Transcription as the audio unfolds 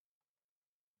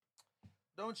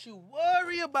Don't you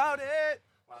worry about it.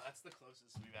 Wow, that's the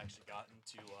closest we've actually gotten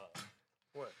to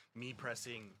What? me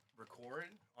pressing record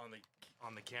on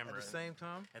the camera At the same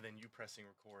time? and then you pressing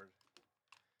record,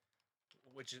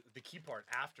 which is the key part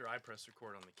after I press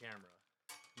record on the camera.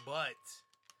 But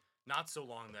not so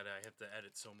long that I have to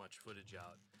edit so much footage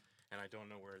out, and I don't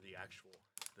know where the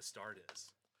start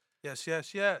is. Yes.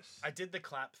 I did the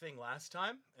clap thing last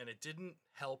time, and it didn't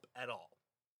help at all.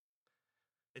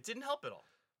 It didn't help at all.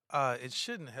 It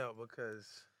shouldn't help because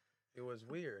it was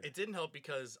weird. It didn't help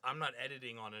because I'm not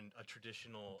editing on a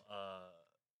traditional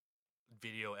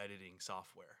video editing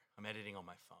software. I'm editing on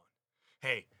my phone.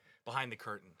 Hey, behind the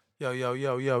curtain.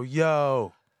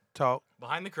 Yo. Talk.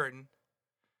 Behind the curtain.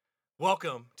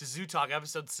 Welcome to Zoo Talk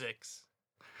episode 6.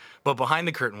 But behind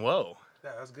the curtain, whoa.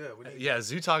 Yeah, that's good. Yeah,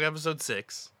 Zoo Talk episode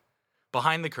 6.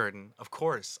 Behind the curtain. Of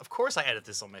course I edit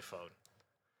this on my phone.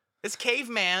 It's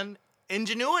caveman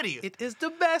ingenuity. It is the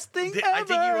best thing ever. I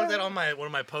think you wrote that on one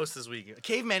of my posts this week.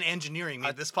 Caveman engineering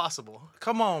made this possible.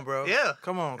 Come on, bro. Yeah.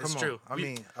 Come on. It's true. I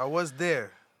mean, I was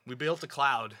there. We built a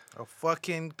cloud. A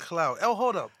fucking cloud. Oh,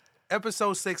 hold up.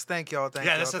 Episode 6, thank y'all.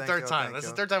 Yeah, that's the third time. That's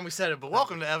the third time we said it, but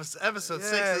welcome to episode 6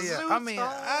 of Zoo I mean,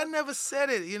 Talk. I never said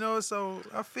it, so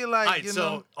I feel like, All right,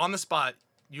 so on the spot,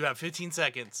 you have 15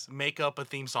 seconds. Make up a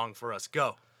theme song for us.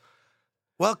 Go.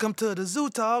 Welcome to the Zoo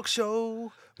Talk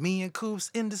Show. Me and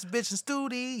Coops in this bitch in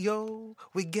studio.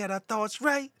 We get our thoughts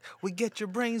right. We get your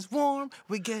brains warm.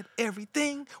 We get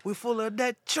everything. We're full of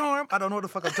that charm. I don't know what the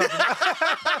fuck I'm talking about.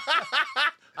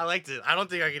 I liked it. I don't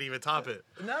think I could even top it.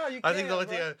 No, you can't. I think the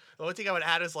only thing I would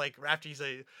add is like after you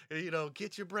say,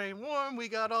 get your brain warm. We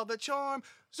got all the charm.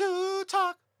 Zoo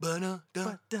Talk.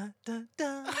 Ba-da-da.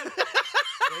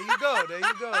 There you go.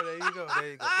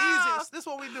 Easy. This is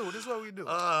what we do.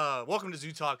 Welcome to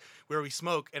Zoo Talk, where we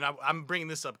smoke, and I'm bringing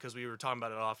this up because we were talking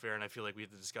about it off air, and I feel like we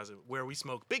have to discuss it. Where we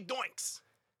smoke Big Doinks.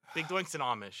 Big Doinks and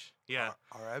Amish. Yeah.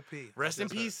 R.I.P. Rest in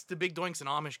peace to Big Doinks and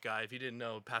Amish guy. If you didn't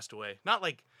know, passed away. Not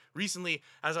like recently,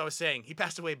 as I was saying, he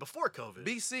passed away before COVID.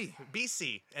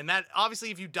 BC. And that, obviously,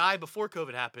 if you die before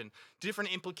COVID happened,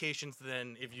 different implications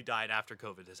than if you died after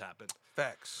COVID has happened.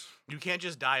 Facts. You can't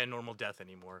just die a normal death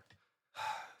anymore.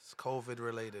 It's COVID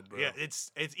related, bro. Yeah,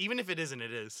 it's even if it isn't,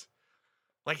 it is.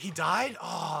 Like, he died?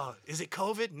 Oh, is it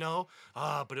COVID? No.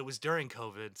 But it was during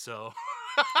COVID, so.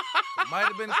 It might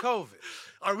have been COVID.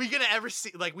 Are we going to ever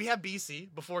see, like, we have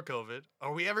BC before COVID.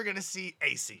 Are we ever going to see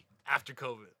AC after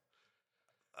COVID?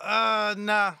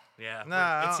 Nah. Yeah.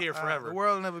 Nah. It's here forever. The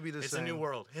world will never be the It's same. a new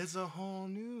world. It's a whole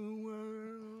new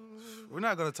world. We're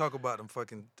not going to talk about them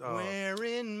fucking.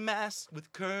 Wearing masks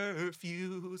with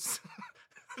curfews.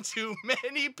 Too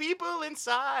many people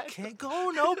inside. Can't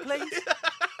go no place.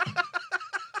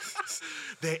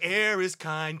 The air is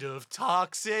kind of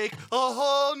toxic. A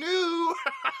whole new.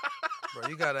 Bro,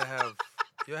 you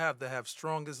have to have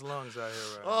strongest lungs out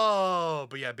here, right? Oh,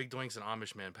 but yeah, Big Doinks and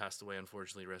Amish man passed away,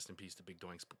 unfortunately. Rest in peace to Big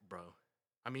Doinks, bro.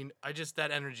 I mean,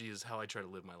 that energy is how I try to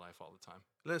live my life all the time.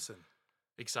 Listen.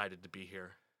 Excited to be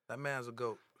here. That man's a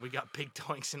goat. We got Big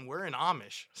Doinks and we're in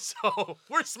Amish, so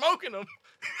we're smoking them.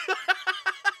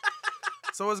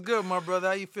 So what's good, my brother?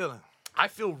 How you feeling? I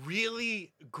feel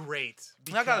really great.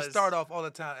 I gotta start off all the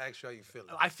time to ask you how you feeling.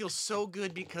 I feel so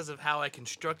good because of how I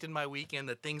constructed my weekend,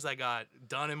 the things I got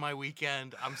done in my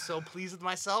weekend. I'm so pleased with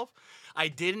myself. I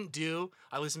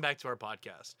listened back to our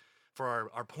podcast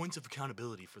for our points of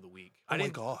accountability for the week. Oh my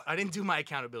God. I didn't do my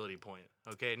accountability point.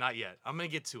 Okay, not yet. I'm gonna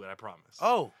get to it, I promise.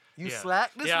 Oh, you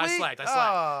slacked this week? Yeah, I slacked.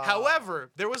 Oh. However,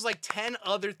 there was like 10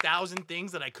 other 1,000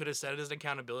 things that I could have said as an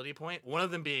accountability point. One of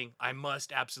them being, I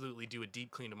must absolutely do a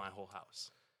deep clean to my whole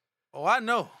house. Oh, I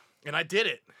know. And I did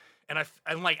it.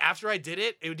 And like after I did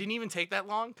it, it didn't even take that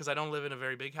long because I don't live in a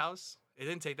very big house. It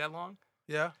didn't take that long.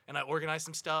 Yeah. And I organized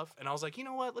some stuff, and I was like, you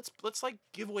know what? Let's like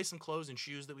give away some clothes and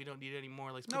shoes that we don't need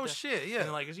anymore. Like shit, yeah.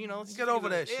 And like, let's get over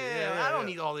that shit. Yeah, I don't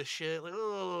need all this shit. Like,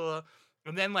 ugh.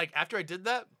 And then like after I did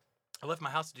that, I left my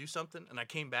house to do something, and I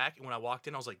came back, and when I walked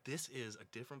in, I was like, this is a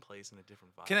different place and a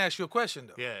different vibe. Can I ask you a question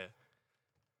though? Yeah.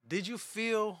 Did you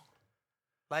feel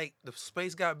like the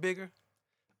space got bigger?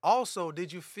 Also,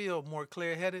 did you feel more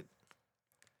clear-headed?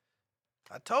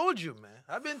 I told you, man.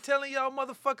 I've been telling y'all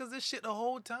motherfuckers this shit the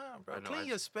whole time, bro. Clean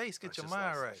your space, get your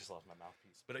mind right. I just lost my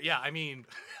mouthpiece. But yeah, I mean,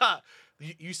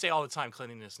 you say all the time,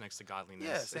 cleanliness next to godliness.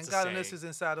 Yes, it's and godliness is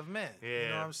inside of man. Yeah. You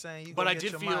know what I'm saying? But I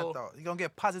did feel you're gonna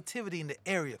get positivity in the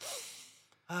area.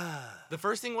 The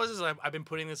first thing was I've been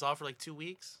putting this off for like 2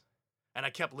 weeks. And I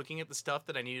kept looking at the stuff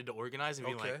that I needed to organize and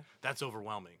being like, that's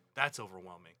overwhelming. That's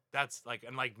overwhelming. That's like,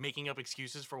 and like making up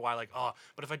excuses for why, like, oh,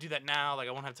 but if I do that now, like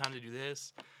I won't have time to do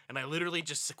this. And I literally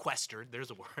just sequestered.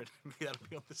 There's a word. That'll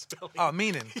be on the spelling. Oh,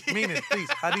 meaning, please.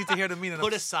 I need to hear the meaning.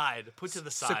 Put aside, put to the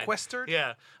side. Sequestered?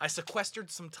 Yeah. I sequestered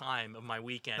some time of my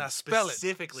weekend. Now spell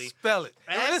specifically. Spell it.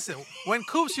 Now, listen, when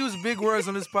Coops uses big words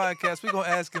on this podcast, we're going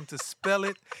to ask him to spell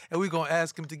it, and we're going to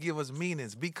ask him to give us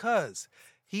meanings, because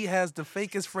he has the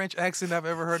fakest French accent I've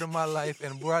ever heard in my life,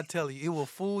 and bro, I tell you, it will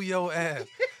fool your ass.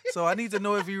 So I need to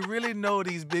know if you really know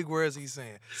these big words he's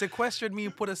saying. Sequestered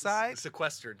mean put aside?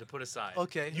 Sequestered, to put aside.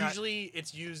 Okay. Usually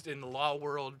it's used in the law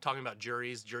world, talking about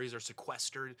juries. Juries are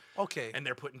sequestered. Okay. And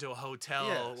they're put into a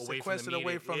hotel away sequestered from the meeting.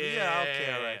 away from, okay,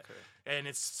 all right. Okay. And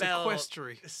it's spelled...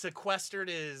 Sequestery. Sequestered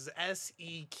is Sequestered.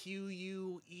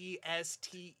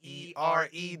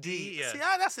 Yeah. See,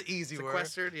 that's an easy word.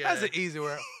 Sequestered, yeah. That's an easy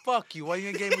word. Fuck you. Why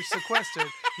you gave me sequestered?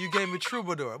 You gave me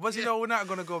troubadour. But you know, we're not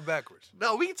going to go backwards.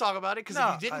 No, we can talk about it,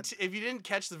 because if you didn't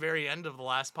catch the very end of the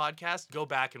last podcast, go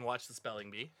back and watch the spelling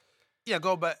bee. Yeah,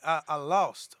 go back. I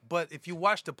lost. But if you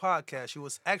watch the podcast, you will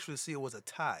actually see it was a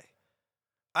tie.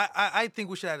 I think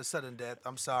we should have a sudden death.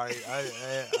 I'm sorry.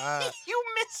 You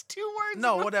missed 2 words.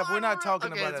 No, whatever. We're not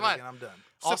talking about that fine. again. I'm done.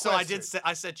 Also,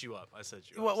 I set you up.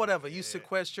 Whatever. You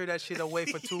sequestered that shit away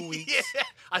for 2 weeks. Yeah.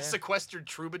 I sequestered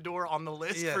troubadour on the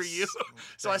list for you.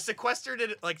 So I sequestered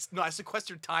it. I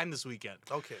sequestered time this weekend.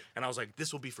 Okay. And I was like,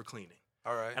 this will be for cleaning.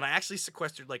 All right. And I actually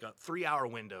sequestered like a 3-hour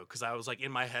window, because I was like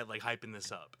in my head like hyping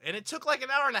this up. And it took like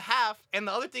an hour and a half. And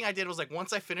the other thing I did was like,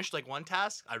 once I finished like one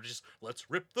task, I was just, let's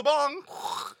rip the bong.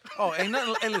 Oh, ain't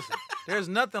nothing. Hey, listen, there's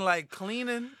nothing like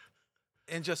cleaning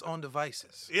and just on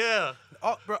devices. Yeah.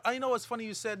 Oh, bro, you know what's funny?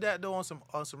 You said that though on some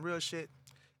real shit.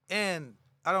 And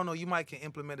I don't know, you might can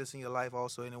implement this in your life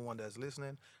also, anyone that's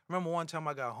listening. Remember one time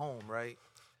I got home, right?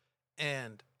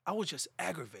 And I was just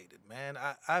aggravated, man.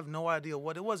 I have no idea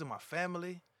what it was in my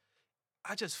family.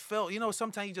 I just felt,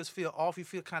 sometimes you just feel off. You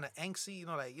feel kind of angsty,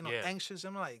 anxious.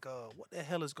 I'm like, what the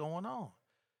hell is going on?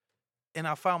 And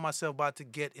I found myself about to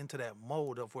get into that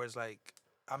mode of where it's like,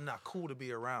 I'm not cool to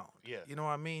be around. Yeah. You know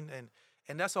what I mean?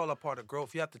 And that's all a part of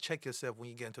growth. You have to check yourself when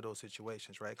you get into those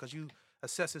situations, right? Because you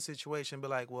assess the situation and be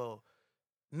like, well,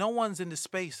 no one's in the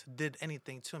space did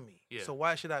anything to me. Yeah. So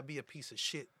why should I be a piece of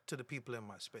shit to the people in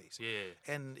my space? Yeah.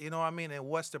 And you know what I mean? And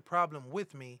what's the problem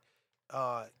with me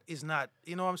is not,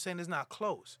 you know what I'm saying, it's not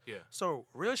close. Yeah. So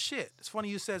real shit. It's funny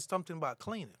you said something about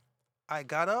cleaning. I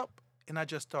got up and I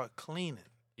just started cleaning.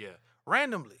 Yeah.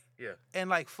 Randomly. Yeah. And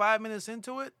like 5 minutes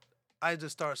into it, I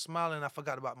just started smiling and I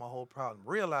forgot about my whole problem.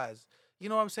 Realized, you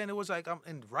know what I'm saying? It was like,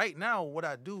 and right now what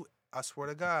I do, I swear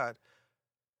to God,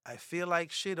 I feel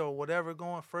like shit or whatever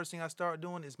going, first thing I start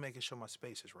doing is making sure my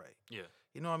space is right. Yeah.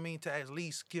 You know what I mean? To at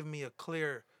least give me a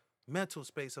clear mental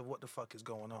space of what the fuck is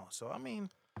going on. So, I mean,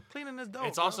 cleaning is dope.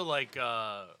 It's also like,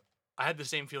 I had the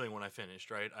same feeling when I finished,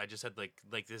 right? I just had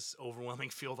like this overwhelming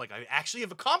feel like I actually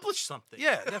have accomplished something.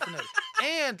 Yeah, definitely.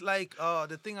 And like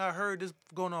the thing I heard, this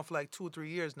going on for like 2 or 3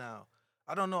 years now.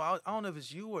 I don't know. I don't know if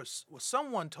it's you or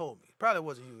someone told me. Probably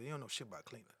wasn't you. You don't know shit about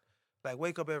cleaning. Like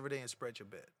wake up every day and spread your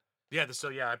bed. Yeah,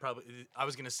 I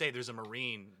was gonna say there's a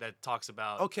Marine that talks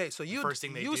about. Okay, so the first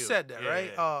thing they do. said that,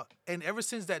 right? Yeah. And ever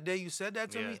since that day you said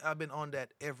that to me, I've been on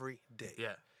that every day.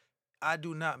 Yeah. I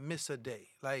do not miss a day.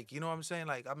 Like, you know what I'm saying?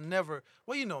 Like, I'm never,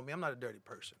 well, you know me, I'm not a dirty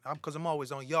person. Because I'm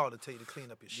always on y'all to tell you to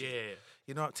clean up your shit. Yeah.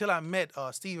 You know, until I met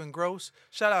Stephen Gross.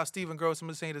 Shout out Stephen Gross. I'm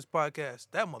listening to this podcast.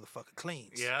 That motherfucker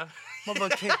cleans. Yeah.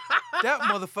 That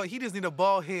motherfucker, he just need a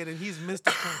bald head and he's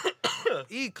Mr. Clean.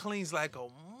 He cleans like a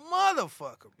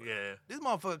motherfucker, bro. Yeah. This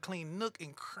motherfucker clean nook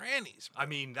and crannies, bro. I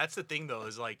mean, that's the thing, though,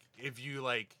 is like, if you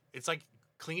like, it's like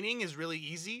cleaning is really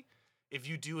easy if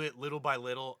you do it little by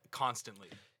little, constantly.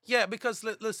 Yeah, because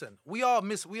listen, we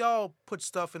all put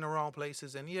stuff in the wrong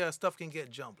places, and yeah, stuff can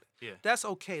get jumbly. Yeah. That's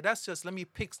okay. That's just, let me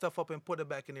pick stuff up and put it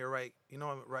back in there right in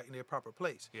their proper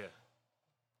place. Yeah.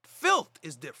 Filth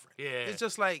is different. Yeah. It's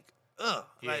just like, Yeah.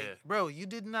 like, bro, you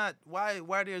did not,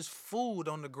 why there's food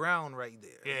on the ground right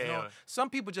there? Yeah. You know? Some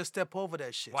people just step over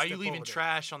that shit. Why are you leaving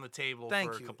trash on the table for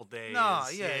a couple days? No,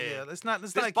 yeah. It's not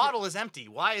this like bottle is empty.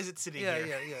 Why is it sitting here?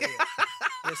 Yeah.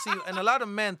 Yeah, see, and a lot of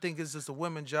men think it's just a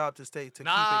women's job to keep it clean.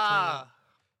 I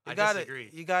disagree.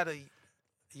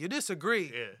 You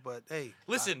disagree, yeah. But hey.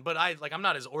 Listen, but I'm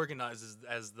not as organized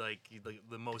as like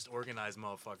the most organized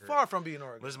motherfucker. Far from being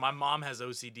organized. Listen, my mom has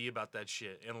OCD about that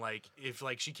shit, and like if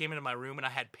like she came into my room and I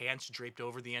had pants draped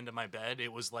over the end of my bed,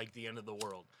 it was like the end of the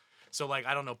world. So like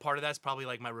I don't know, part of that's probably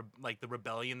like the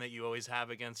rebellion that you always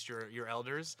have against your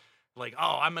elders. Like,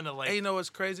 oh, I'm gonna like. Hey, you know what's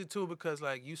crazy too? Because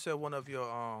like you said, one of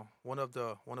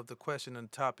the question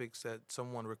and topics that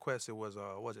someone requested was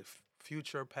it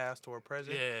future, past, or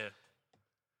present? Yeah.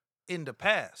 In the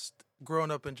past,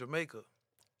 growing up in Jamaica,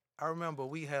 I remember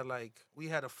we had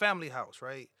a family house,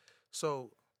 right?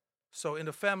 So in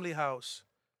the family house,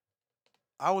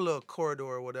 our little corridor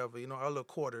or whatever, our little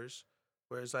quarters,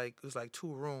 where it's like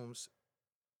 2 rooms.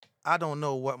 I don't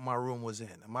know what my room was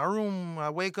in. My room, I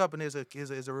wake up and there's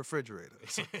a refrigerator.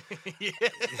 So, Yeah.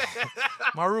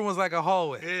 my room was like a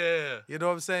hallway. Yeah. You know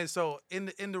what I'm saying? So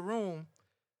in the room,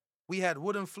 we had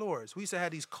wooden floors. We used to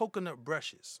have these coconut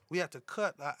brushes. We had to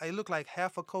cut. It looked like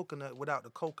half a coconut without the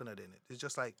coconut in it. It's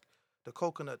just like the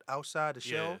coconut outside the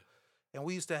shell. Yeah. And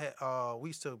we used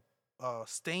to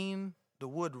stain the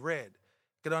wood red,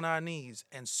 get on our knees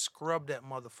and scrub that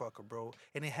motherfucker, bro.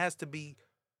 And it has to be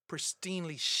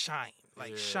pristinely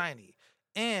shiny.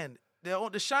 And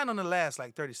the shine only lasts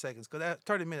like 30 seconds, because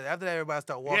 30 minutes. After that, everybody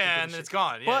start walking. Yeah, and it's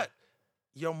gone. Yeah. But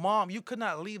your mom, you could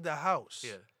not leave the house.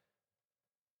 Yeah.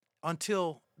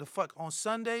 Until on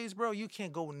Sundays, bro, you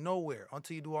can't go nowhere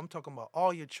until you do. I'm talking about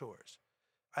all your chores.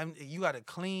 You gotta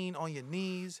clean on your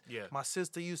knees. Yeah. My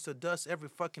sister used to dust every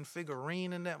fucking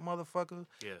figurine in that motherfucker.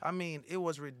 Yeah. I mean, it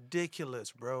was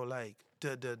ridiculous, bro. Like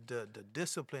the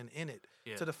discipline in it.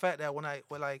 Yeah. To the fact that when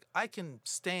I can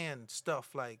stand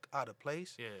stuff like out of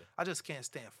place. Yeah. I just can't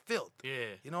stand filth.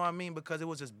 Yeah. You know what I mean? Because it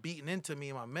was just beating into me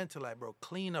in my mental, like, bro,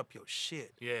 clean up your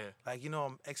shit. Yeah. Like,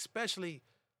 especially.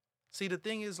 See, the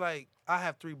thing is, like, I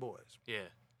have 3 boys. Yeah.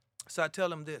 So I tell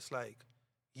them this, like,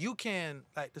 you can,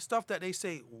 like, the stuff that they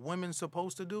say women's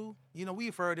supposed to do,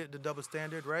 we've heard it, the double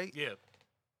standard, right? Yeah.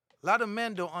 A lot of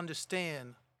men don't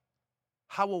understand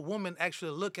how a woman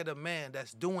actually look at a man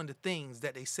that's doing the things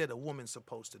that they said a woman's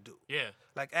supposed to do. Yeah.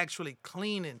 Like, actually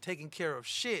cleaning, taking care of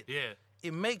shit. Yeah.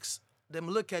 It makes them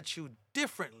look at you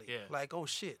differently. Yeah. Like, oh,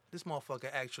 shit, this motherfucker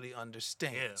actually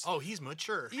understands. Yeah. Oh, he's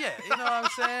mature. Yeah, you know what I'm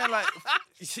saying? Like,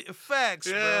 facts,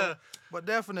 Yeah. bro. But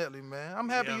definitely, man. I'm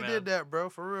happy Yeah, you man. did that, bro.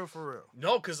 For real, for real.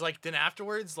 No, because, like, then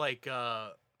afterwards, like,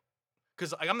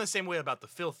 because I'm the same way about the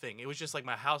filth thing. It was just, like,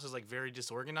 my house is, like, very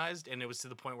disorganized, and it was to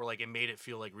the point where, like, it made it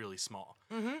feel, like, really small.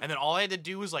 Mm-hmm. And then all I had to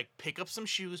do was, like, pick up some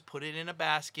shoes, put it in a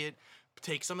basket,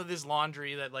 take some of this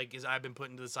laundry that, like, I've been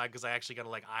putting to the side because I actually got to,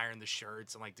 like, iron the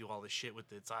shirts and, like, do all this shit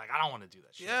with it. So, like, I don't want to do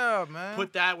that shit. Yeah, man.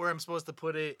 Put that where I'm supposed to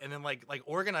put it, and then, like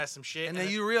organize some shit. And then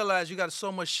you realize you got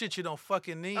so much shit you don't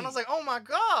fucking need. And I was like, oh my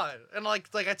God. And like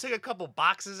I took a couple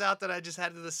boxes out that I just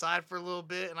had to the side for a little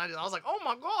bit. And I was like, oh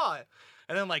my God.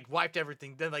 And then like wiped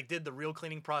everything. Then like did the real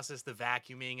cleaning process, the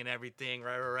vacuuming and everything.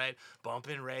 Right.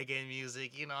 Bumping reggae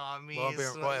music, you know what I mean? What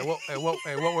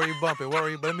were you bumping?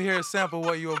 Let me hear a sample of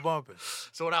what you were bumping.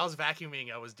 So when I was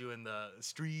vacuuming, I was doing the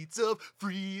streets of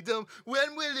freedom.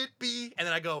 When will it be? And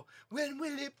then I go, when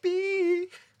will it be?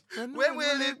 When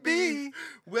will it be?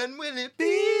 When will it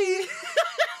be?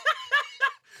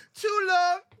 Too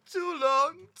long,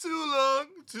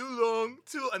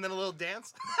 and then a little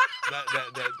dance.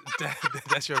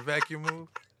 That's your vacuum move?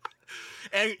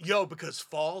 And yo, because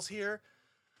fall's here.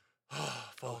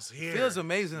 Fall's here. Feels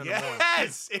amazing in the morning.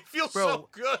 Yes, it feels Bro, so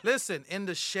good. Listen, in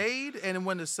the shade and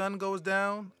when the sun goes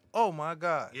down, oh my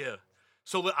God. Yeah.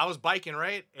 So I was biking,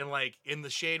 right? And like in the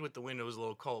shade with the wind, it was a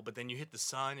little cold. But then you hit the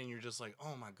sun and you're just like,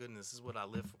 oh my goodness, this is what I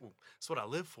live for. This is what I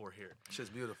live for here. Shit's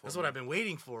beautiful. That's what I've been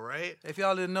waiting for, right? If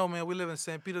y'all didn't know, man, we live in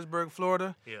St. Petersburg,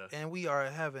 Florida. Yeah. And we are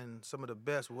having some of the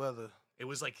best weather. It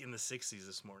was like in the 60s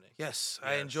this morning. Yes,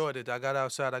 I enjoyed it. I got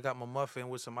outside. I got my muffin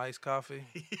with some iced coffee.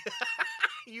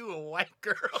 You a white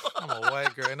girl. I'm a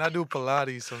white girl, and I do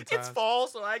Pilates sometimes. It's fall,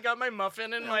 so I got my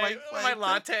muffin and my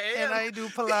latte. And I do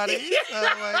Pilates.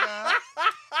 Oh, my God.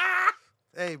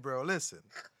 Hey, bro, listen.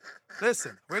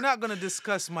 We're not going to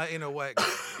discuss my inner white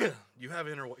girl. You have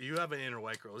an inner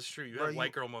white girl. It's true. You Bro, have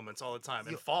white girl moments all the time.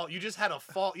 And fall, you just had a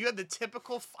fall. You had the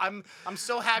typical. I'm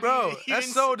so happy. Bro, you that's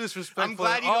didn't so s- disrespectful I'm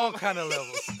glad on you all don't. kind of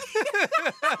levels.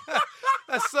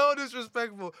 That's so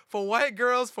disrespectful. For white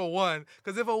girls, for one.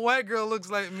 Because if a white girl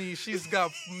looks like me, she's got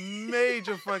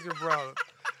major fucking problems.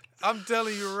 I'm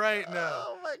telling you right now.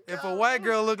 Oh my God. If a white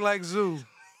girl look like Zoo,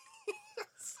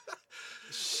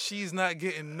 she's not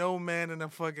getting no man in her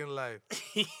fucking life.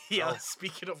 Yeah.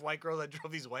 Speaking of white girls, I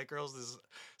drove these white girls this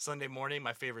Sunday morning.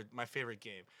 My favorite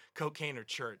game, cocaine or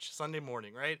church. Sunday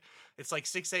morning, right? It's like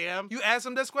 6 a.m. You asked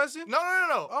him this question?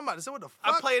 No. I'm about to say, what the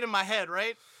I fuck? play it in my head,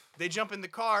 right? They jump in the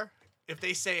car. If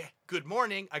they say good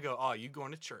morning, I go, oh, you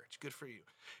going to church? Good for you.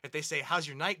 If they say, how's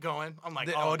your night going? I'm like,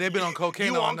 they've been on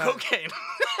cocaine You all on night. cocaine?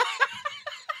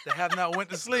 They have not went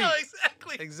to sleep. No,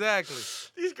 exactly. Exactly.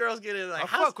 These girls get in like, I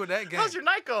fuck with that game. How's your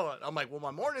night going? I'm like, well,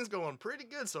 my morning's going pretty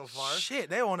good so far. Shit,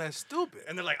 they on that stupid.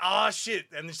 And they're like, oh, shit.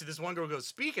 And this one girl goes,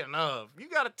 speaking of, you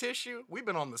got a tissue? We've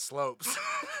been on the slopes. And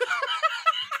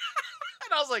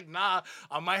I was like, nah,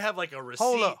 I might have like a receipt.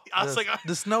 Hold up. I was like,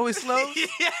 the snowy slopes?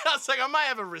 Yeah, I was like, I might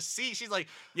have a receipt. She's like,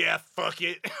 yeah, fuck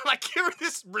it. I give her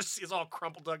this receipt. It's all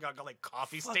crumpled up, got like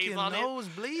coffee stains on it. Nose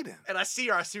bleeding. And I see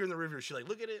her in the review. She's like,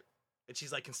 look at it. And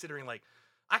she's like considering like,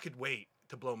 I could wait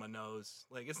to blow my nose.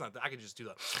 Like, it's not that I could just do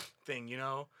the thing, you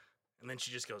know? And then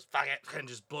she just goes, fuck it, and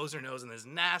just blows her nose in this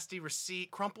nasty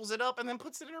receipt, crumples it up, and then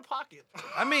puts it in her pocket.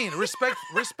 I mean, respect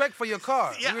for your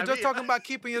car. Yeah, we were just talking about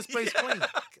keeping your space clean.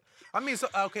 I mean, so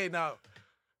okay, now,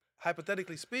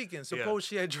 hypothetically speaking, suppose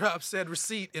she had dropped said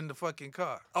receipt in the fucking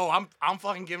car. Oh, I'm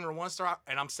fucking giving her 1 star,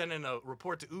 and I'm sending a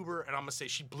report to Uber, and I'm gonna say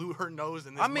she blew her nose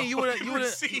in this. I mean, you would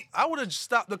I would have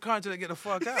stopped the car until they get the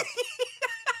fuck out.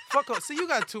 Fuck up. See, you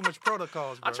got too much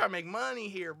protocols, bro. I try to make money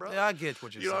here, bro. Yeah, I get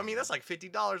what you're saying. You know what I mean? That's like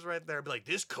 $50 right there. Be like,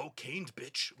 this cocaine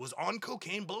bitch was on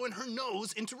cocaine, blowing her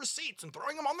nose into receipts and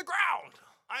throwing them on the ground.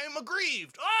 I am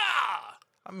aggrieved. Ah!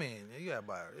 I mean, you gotta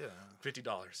buy it, yeah.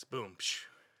 $50. Boom. Psh.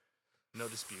 No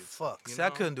dispute. Fuck. See, I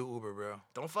couldn't do Uber, bro.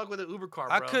 Don't fuck with an Uber car,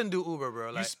 bro. I couldn't do Uber,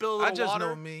 bro. Like, you spill a little I just water,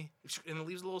 know me. And it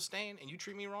leaves a little stain, and you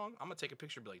treat me wrong, I'm gonna take a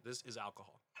picture and be like, this is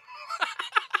alcohol.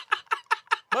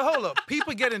 But hold up,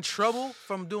 people get in trouble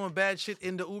from doing bad shit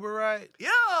in the Uber ride?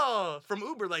 Yeah, from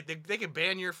Uber, like they can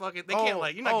ban your fucking. They can't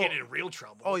like you're not getting in real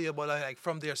trouble. Oh yeah, but like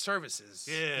from their services,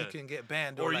 yeah, you can get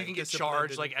banned or like, you can get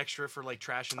charged like extra for like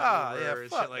trashing the Uber and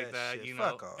shit like that. Shit. You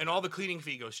know, and all the cleaning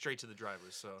fee goes straight to the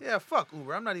drivers. So yeah, fuck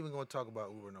Uber. I'm not even gonna talk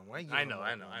about Uber no more. I know.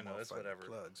 That's whatever.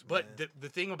 Plugs, but the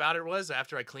thing about it was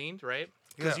after I cleaned, right?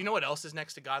 Because you know what else is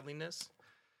next to godliness?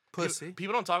 Pussy.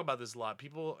 People don't talk about this a lot.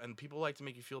 People like to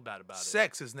make you feel bad about it.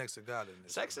 Sex is next to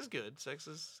godliness. Sex is good. Sex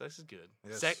is good.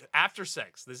 Yes. After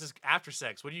sex. This is after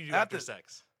sex. What do you do after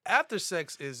sex? After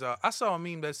sex is I saw a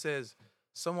meme that says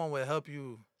someone will help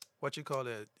you, what you call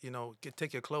it, you know,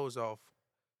 take your clothes off.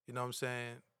 You know what I'm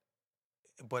saying?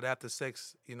 But after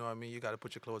sex, you know what I mean, you got to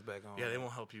put your clothes back on. Yeah, they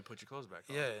won't help you put your clothes back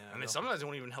on. Yeah. And then sometimes they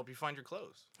won't even help you find your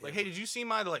clothes. Like, hey, did you see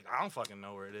my, like, I don't fucking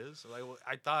know where it is. Like,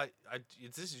 I thought,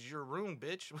 this is your room,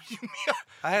 bitch. What do you mean?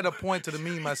 I had a point to the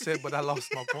meme I said, but I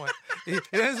lost my point. It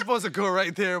ain't supposed to go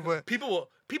right there, but. People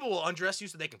will undress you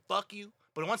so they can fuck you.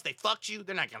 But once they fucked you,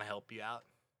 they're not going to help you out.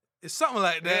 It's something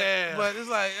like that. Yeah. But it's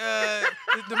like,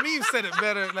 the meme said it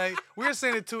better. Like, we're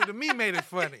saying it too. The meme made it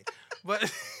funny.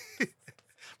 But.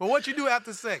 But what you do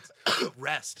after sex?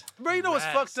 Rest. Bro, you know what's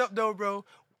fucked up though, bro?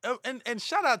 And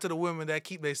shout out to the women that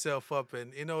keep themselves up,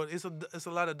 and you know it's a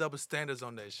lot of double standards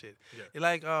on that shit. Yeah.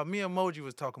 Like me and Moji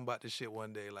was talking about this shit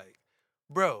one day. Like,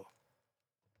 bro,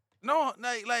 no,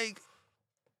 like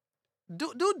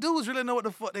do dudes really know what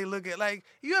the fuck they look at? Like,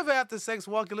 you ever after sex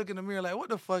walk and look in the mirror like, what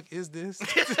the fuck is this?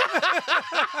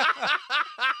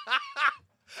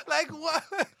 Like what?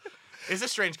 It's a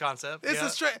strange concept. It's a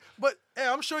strange, but hey,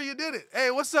 I'm sure you did it. Hey,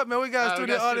 what's up, man? We got a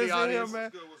studio audience in here,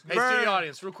 man. Hey, studio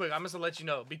audience, real quick, I'm just gonna let you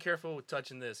know. Be careful with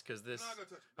touching this, cause this.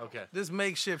 Okay. This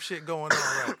makeshift shit going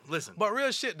on, right? Listen. But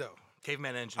real shit though.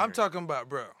 Caveman engineer. I'm talking about,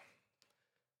 bro.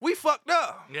 We fucked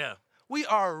up. Yeah. We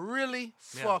are really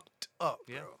fucked up,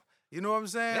 bro. Yeah. You know what I'm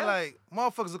saying? Yeah. Like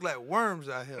motherfuckers look like worms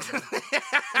out here.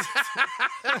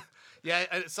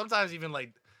 Yeah. Sometimes even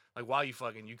like while you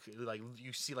fucking, you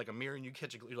see like a mirror and you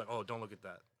catch it. You're like, oh, don't look at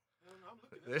that.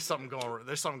 There's something going.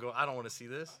 I don't want to see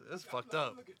this. It's fucked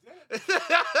up.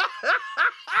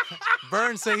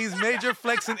 Burn say he's major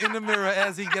flexing in the mirror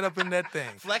as he get up in that thing.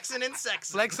 Flexing and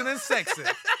sexing. Flexing and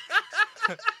sexing.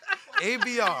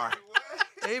 ABR.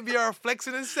 ABR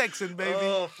flexing and sexing, baby.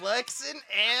 Oh, flexing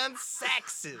and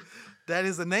sexing. That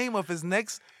is the name of his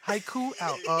next haiku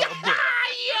book. Yo!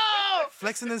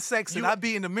 Flexing and sexing. I'd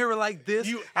be in the mirror like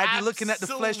this. I'd be looking at the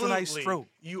flesh when I stroke.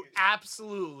 You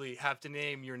absolutely have to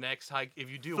name your next hike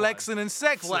if you do flexing and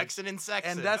sexing. Flexing and sexing.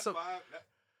 And that's five.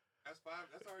 That's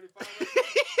already 5.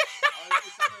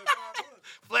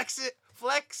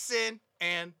 Flexing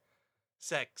and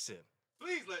sexing.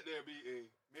 Please let there be a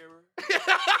mirror.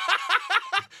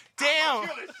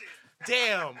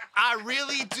 Damn. I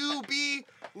really do be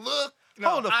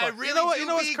Hold the fuck. I really you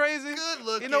know what's crazy? Good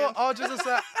looking. You know what? All just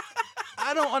aside,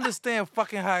 I don't understand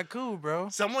fucking haiku, bro.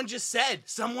 Someone just said.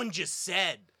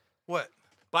 What?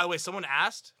 By the way, someone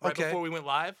asked before we went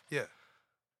live. Yeah.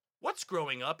 What's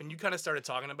growing up? And you kind of started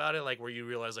talking about it, like where you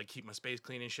realize like keep my space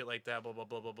clean and shit like that, blah blah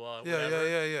blah blah blah.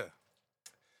 Yeah.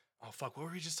 Oh, fuck, what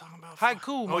were we just talking about?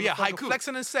 Haiku, Oh, yeah, motherfucker. haiku.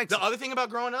 Flexing and sexy. The other thing about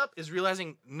growing up is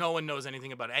realizing no one knows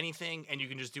anything about anything, and you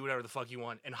can just do whatever the fuck you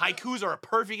want. And haikus are a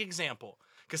perfect example.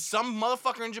 Because some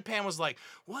motherfucker in Japan was like,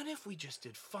 what if we just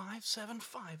did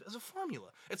 575 as a formula?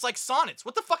 It's like sonnets.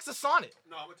 What the fuck's a sonnet?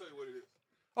 No, I'm gonna tell you what it is.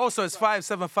 Oh, so it's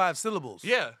 575 syllables.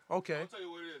 Yeah. Okay. I'll tell you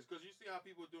what it is, because you see how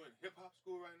people doing hip hop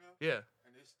school right now? Yeah.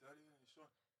 And they studying and showing.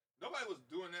 Nobody was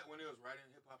doing that when they was writing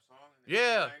hip hop songs in the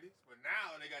Yeah. 90s, but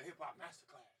now they got hip hop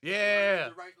masterclass.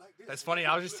 Yeah. They write like this. That's funny.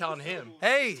 I was just telling him.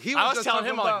 Hey, he was I was just telling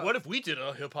talking him, like, about- what if we did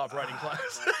a hip hop writing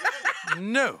class?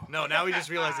 No. No, now we just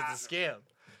realized it's a scam.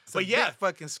 But a yeah, big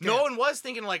fucking scam. no one was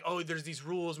thinking like, oh, there's these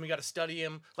rules and we got to study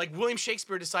them. Like William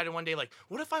Shakespeare decided one day, like,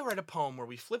 what if I write a poem where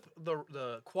we flip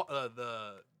the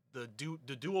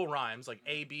dual rhymes, like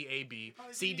A B How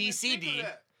did C you D even C think of D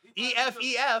that? He E probably F just-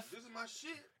 E F, This is my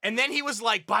shit. and then he was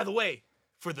like, by the way,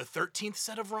 for the 13th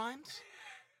set of rhymes,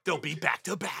 they'll be back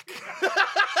to back.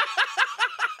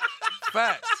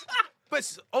 Facts.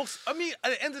 But I mean,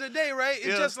 at the end of the day, right? It's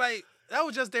Yeah. just like that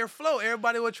was just their flow.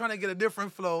 Everybody was trying to get a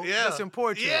different flow. That's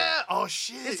important. Yeah. Oh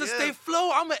shit. It's just yeah. they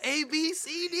flow. I'm an A B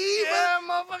C D. Yeah,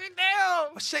 motherfucking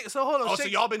damn. Shake. So hold on. Oh, so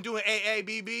shake. y'all been doing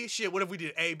A-A-B-B? Shit, what if we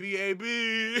did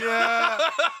A-B-A-B? Yeah.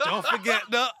 Don't forget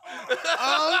the.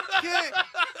 Okay.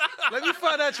 Let me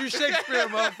find out you Shakespeare,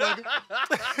 motherfucker.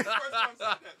 First time I said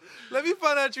that. Let me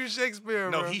find out you Shakespeare,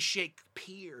 No, bro. he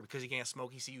Shakespeare because he can't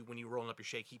smoke. He see you when you rolling up your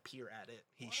shake, he peer at it.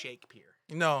 He Shakespeare.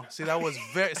 No, see that was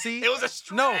very. See, It was a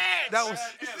stretch. No, that was.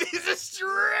 It's a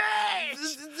stretch.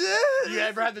 You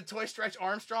ever had the toy stretch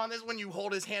Armstrong? This is when you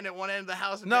hold his hand at one end of the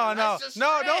house. And No, then, no, that's a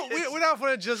no, no. stretch. We're not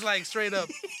gonna just like straight up.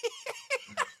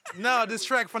 No,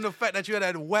 distract from the fact that you had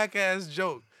that whack ass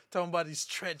joke talking about these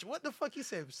stretch. What the fuck he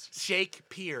said?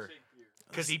 Shakespeare.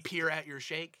 Because he peer at your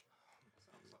shake.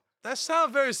 That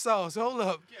sounds very soft. So hold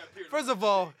up. appear to First of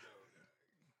all,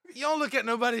 you don't look at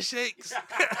nobody's shakes.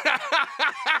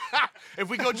 If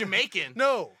we go Jamaican.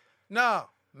 No,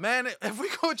 man. If we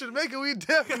go to Jamaica, we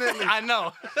definitely. I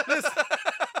know.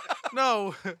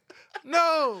 No.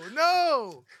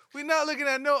 We're not looking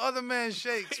at no other man's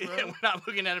shakes, bro. We're not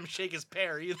looking at him shake his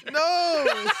pear either. No.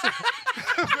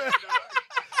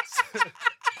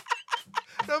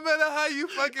 No matter how you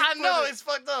fucking I put know, it, it's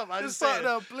fucked up. I it's just fucked said.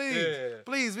 up. Please, Yeah.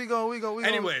 please, we go.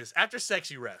 Anyways, after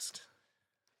sex, you rest.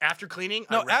 After cleaning,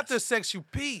 I No, rest. after sex you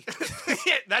pee.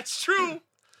 Yeah, that's true.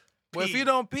 Well, if Pee. you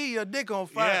don't pee, your dick on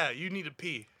fire. Yeah, you need to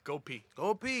pee. Go pee.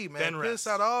 Go pee, man. Then Piss rest.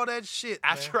 out all that shit.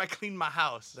 After man. I cleaned my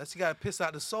house. That's you gotta piss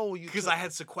out the soul. You Because took. I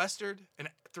had sequestered in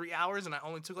 3 hours and I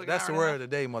only took like That's an the hour word and of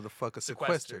the day, motherfucker. a half.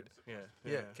 Sequestered.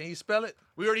 Yeah. Can you spell it?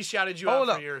 We already shouted you Hold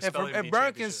out up. for your If spelling bee Burn can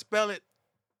championship. spell it,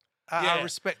 I Yeah.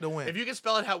 respect the win. If you can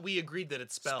spell it how we agreed that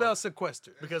it's spelled. spell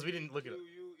sequestered. Because we didn't look it up.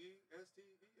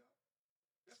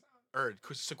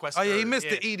 Sequestered. Oh yeah, he missed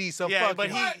the ed. So Yeah, fuck but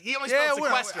him. he only Yeah, spelled we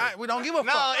don't, sequestered. we don't give a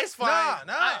No, fuck. it's fine.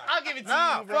 Nah. I'll give it to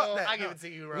Nah, you, bro. fuck that. I'll give Nah. it to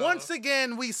you, bro. Once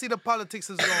again, we see the politics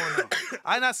is going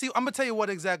on. I'm gonna tell you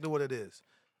exactly what it is.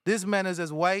 This man is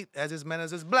as white as his man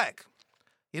is as black.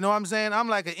 You know what I'm saying? I'm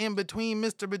like an in between,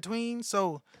 Mr. Between.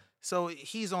 So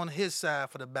he's on his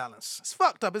side for the balance. It's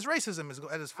fucked up. It's racism is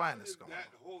at its finest. Going on.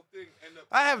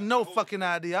 I have no fucking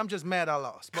idea. I'm just mad I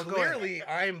lost. But go ahead. Clearly,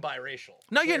 I'm biracial.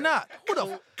 No, you're not. Who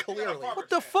the? Clearly. What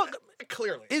the fuck?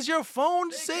 Clearly. Is your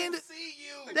phone saying that? See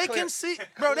you. They can see,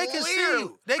 bro. They can see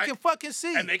you. They can fucking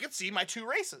see. And they can see my two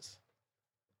races.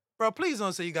 Bro, please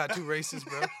don't say you got two races,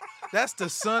 bro. That's the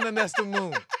sun and that's the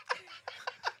moon.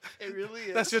 It really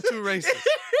is. That's your two races.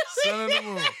 Sun and the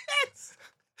moon.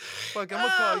 Fuck, I'm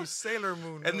gonna call you Sailor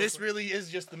Moon. And this really is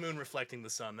just the moon reflecting the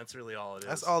sun. That's really all it is.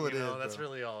 That's all it you know, is, That's bro.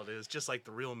 really all it is. Just like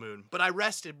the real moon. But I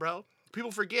rested, bro.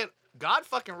 People forget. God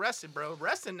fucking rested, bro.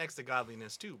 Resting next to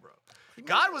godliness too, bro.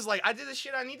 God was like, I did the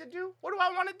shit I need to do. What do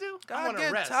I want to do? I I want to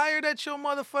get rest. tired at your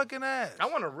motherfucking ass. I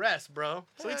want to rest, bro.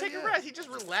 So he Hell take a yeah. rest. He just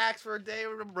relax for a day,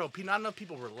 bro. Not enough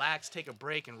people relax, take a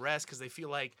break, and rest because they feel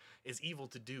like it's evil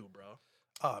to do, bro.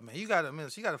 Oh man, you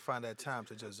gotta find that time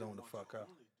to just zone the fuck out.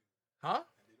 Huh?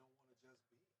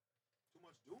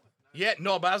 Yeah,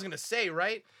 no, but I was gonna say,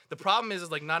 right? The problem is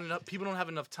like not enough people don't have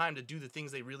enough time to do the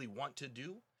things they really want to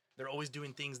do. They're always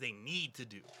doing things they need to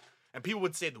do. And people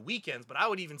would say the weekends, but I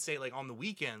would even say like on the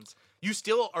weekends, you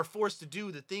still are forced to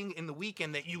do the thing in the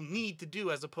weekend that you need to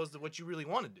do as opposed to what you really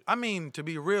want to do. I mean, to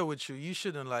be real with you, you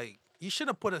shouldn't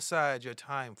put aside your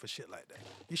time for shit like that.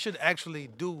 You should actually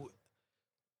do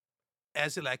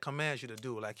as it like commands you to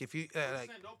do. Like if you like,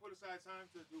 Don't put aside time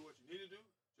to do what you need to do.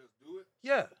 Just do it.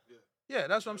 yeah. Yeah,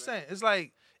 that's what I'm saying. It's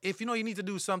like if you know you need to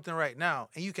do something right now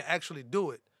and you can actually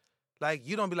do it, like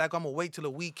you don't be like, I'm gonna wait till the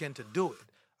weekend to do it.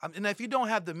 And if you don't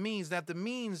have the means, that the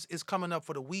means is coming up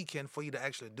for the weekend for you to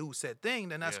actually do said thing,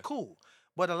 then that's Yeah. cool.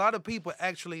 But a lot of people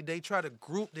actually they try to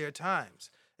group their times.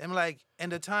 And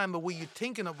and the time of when you're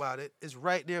thinking about it is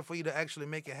right there for you to actually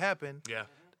make it happen. Yeah.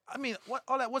 I mean,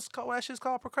 what's that shit's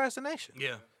called procrastination.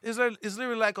 Yeah. It's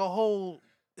literally like a whole.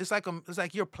 It's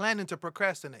like you're planning to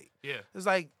procrastinate. Yeah. It's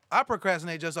like I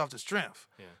procrastinate just off the strength.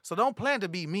 Yeah. So don't plan to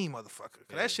be me, motherfucker.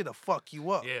 'Cause that shit'll fuck you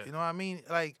up. Yeah. You know what I mean?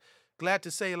 Like, glad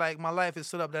to say, like, my life is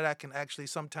set up that I can actually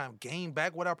sometime gain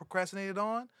back what I procrastinated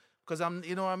on. Because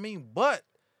you know what I mean? But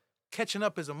catching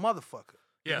up is a motherfucker.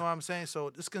 Yeah. You know what I'm saying? So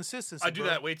it's consistency. I do bro.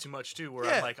 that way too much too,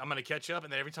 where I'm like, I'm gonna catch up,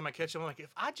 and then every time I catch up, I'm like, if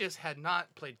I just had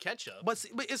not played catch up. But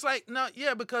it's like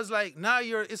because like now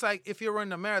it's like if you're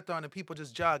running a marathon and people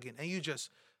just jogging and you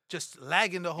just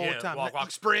lagging the whole time.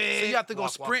 Walk, sprint. So you have to go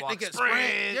walk, sprint walk, to get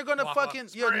sprint. You're gonna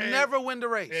you'll never win the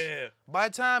race. Yeah. By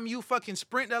the time you fucking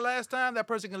sprint that last time, that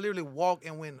person can literally walk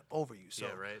and win over you. So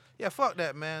Yeah, right. Yeah, fuck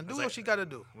that, man. Do It's what like- you gotta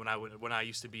do. When I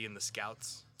used to be in the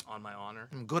scouts on my honor.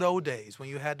 Good old days when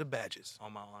you had the badges.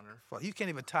 On my honor. Fuck, you can't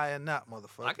even tie a knot,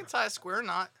 motherfucker. I can tie a square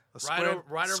knot. Square,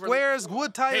 right over. squares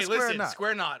would tie Hey, a square listen, knot.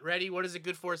 square knot. Ready? What is it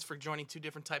good for? It's for joining two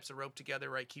different types of rope together,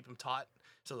 right? Keep them taut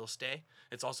so they'll stay.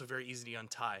 It's also very easy to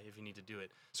untie if you need to do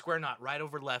it. Square knot, right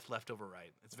over left, left over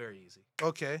right. It's very easy.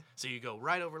 Okay. So you go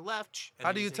right over left. And How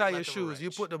then do you take tie your left over shoes? right.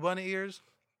 You put the bunny ears?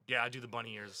 Yeah, I do the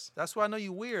bunny ears. That's why I know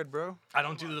you weird, bro. I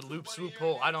don't do the loop swoop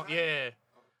pull. I don't. Yeah,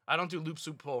 I don't do loop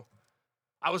swoop pull.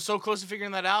 I was so close to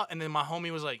figuring that out, and then my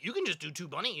homie was like, "You can just do two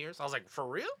bunny ears." I was like, "For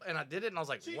real?" And I did it, and I was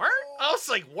like, "Word?" I was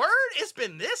like, "Word? It's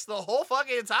been this the whole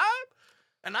fucking time?"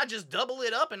 And I just double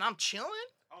it up, and I'm chilling.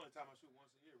 I only tie my shoe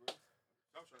once a year, bro.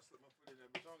 I'm trying to slip my foot in there,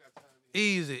 bitch. I don't got time to be.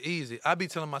 Easy. I be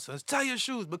telling my sons, tie your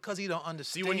shoes because he don't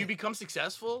understand. See, when you become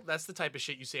successful, that's the type of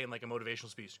shit you say in like a motivational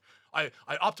speech. I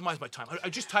optimize my time. I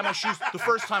just tie my shoes the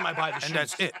first time I buy the shoes. And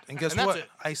that's it. And guess And that's what? it.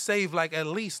 I save like at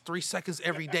least 3 seconds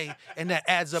every day, and that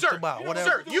adds up Sir, to about whatever.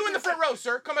 Sir, you in the front row,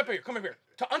 sir. Come up here. Come up here.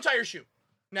 Untie your shoe.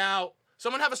 Now,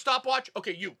 someone have a stopwatch?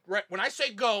 Okay, you. Right. When I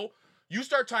say go, you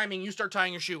start timing. You start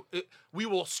tying your shoe. We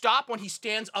will stop when he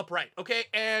stands upright. Okay,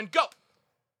 and go.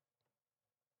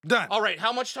 Done. All right.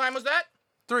 How much time was that?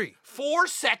 3. 4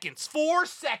 seconds. 4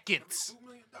 seconds. $2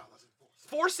 million in 4 seconds.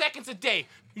 4 seconds a day.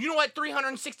 You know what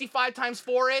 365 times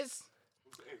 4 is?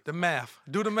 The math.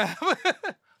 Do the math. Huh?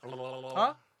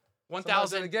 1,000.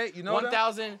 Somebody's at the gate, you know that?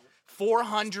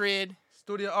 1,460.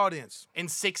 Studio audience.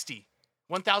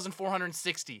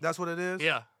 1,460. That's what it is?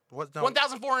 Yeah. What? No.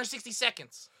 1,460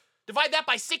 seconds. Divide that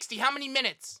by 60. How many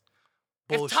minutes?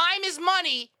 Bullshit.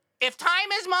 If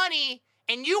time is money,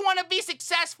 and you want to be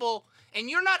successful, and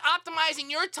you're not optimizing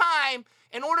your time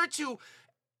in order to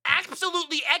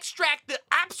absolutely extract the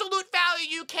absolute value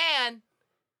you can,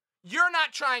 you're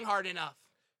not trying hard enough.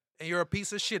 And you're a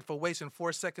piece of shit for wasting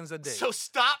 4 seconds a day. So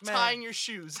stop Man. tying your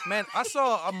shoes. Man, I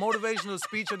saw a motivational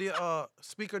speech of the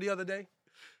speaker the other day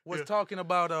was Yeah. talking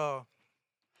about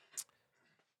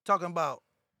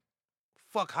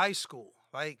fuck high school,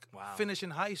 like Wow. finishing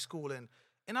high school, and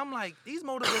I'm like these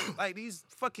like these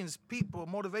fucking people,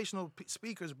 motivational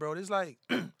speakers, bro. It's like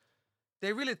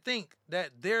they really think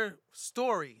that their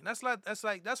story. And that's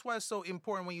why it's so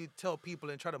important when you tell people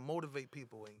and try to motivate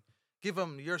people and give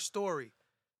them your story.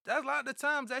 That a lot of the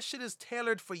times that shit is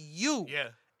tailored for you. Yeah.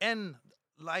 And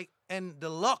the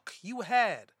luck you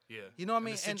had. Yeah. You know what I And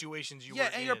mean? the situations you yeah, were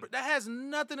and in. that has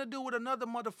nothing to do with another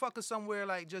motherfucker somewhere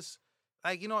that's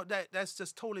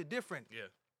just totally different. Yeah.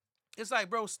 It's like,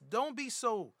 bro, don't be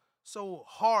so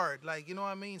hard, like, you know what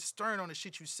I mean, stern on the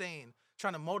shit you saying,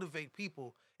 trying to motivate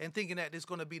people and thinking that it's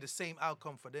going to be the same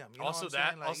outcome for them. You know Also what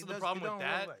I'm saying? Like, the it problem don't with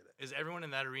work that like is everyone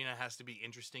in that arena has to be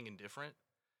interesting and different.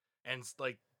 And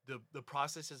like the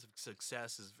process of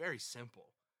success is very simple.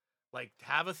 Like,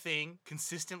 have a thing,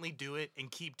 consistently do it,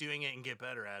 and keep doing it and get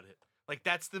better at it. Like,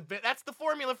 that's the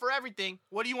formula for everything.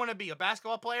 What do you want to be? A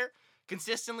basketball player?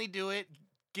 Consistently do it,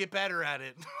 get better at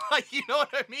it. Like, you know what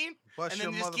I mean? Bust and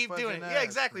then your just keep doing it. motherfucking Yeah, ass,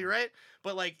 exactly, man. right?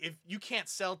 But like, if you can't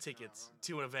sell tickets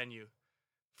to a venue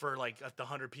for like the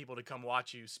 100 people to come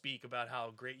watch you speak about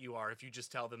how great you are, if you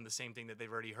just tell them the same thing that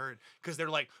they've already heard, because they're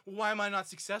like, well, why am I not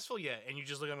successful yet? And you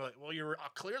just look at them like, well, you're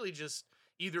clearly just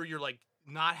either you're like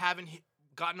not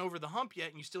gotten over the hump yet,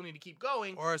 and you still need to keep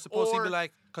going, Or it's supposed to be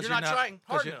like, because you're not trying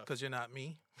hard enough. Because you're not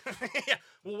me. Yeah.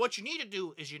 Well, what you need to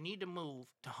do is you need to move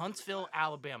to Huntsville,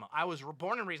 Alabama. I was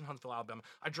born and raised in Huntsville, Alabama.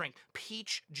 I drank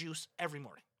peach juice every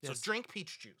morning. Yes. So drink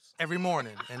peach juice. Every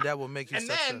morning, and that will make you And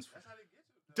then- successful.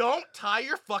 Don't tie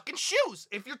your fucking shoes.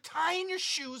 If you're tying your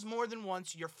shoes more than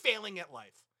once, you're failing at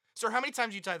life. Sir, how many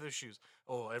times do you tie those shoes?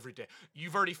 Oh, every day.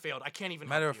 You've already failed. I can't even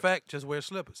Matter help of you. fact, just wear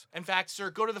slippers. In fact,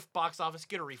 sir, go to the box office,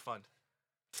 get a refund.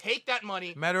 Take that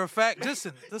money. Matter of fact,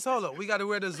 listen, just hold up. We got to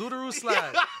wear the Zhudaru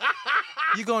slide.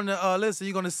 You're gonna listen.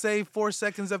 You're gonna save 4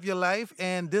 seconds of your life,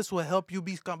 and this will help you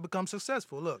become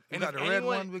successful. Look, we And got if the red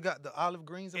anyone- one, we got the olive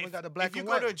greens, and we got the black If you and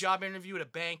go white. to a job interview at a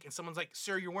bank and someone's like,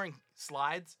 "Sir, you're wearing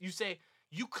slides," you say,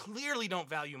 "You clearly don't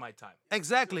value my time."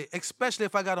 Exactly, especially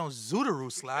if I got on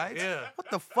Zhudaru slides. Yeah. What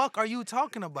the fuck are you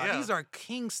talking about? Yeah. These are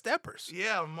king steppers.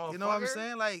 Yeah, motherfucker. You know what I'm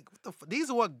saying? Like, these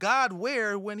are what God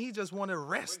wear when he just want to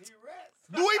rest.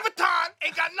 Louis Vuitton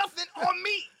ain't got nothing on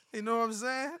me. You know what I'm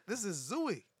saying? This is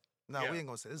Zooey. No, Yeah. we ain't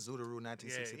gonna say this.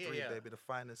 Zhudaru1963, Yeah. baby, the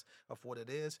finest of what it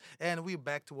is. And we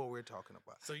back to what we're talking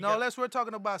about. So you no, got- we're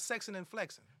talking about sexing and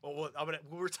flexing. Well,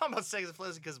 we're talking about sex and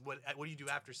flexing because what do you do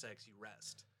after sex? You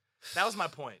rest. That was my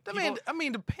point. I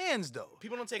mean, depends though.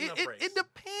 People don't take enough breaks. It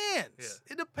depends.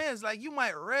 Yeah. It depends. Like, you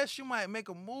might rest, you might make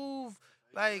a move.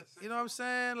 Like, you know what I'm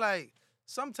saying? Like,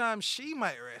 sometimes she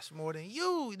might rest more than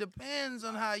you. It depends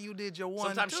on how you did your one.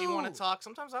 Sometimes she want to talk.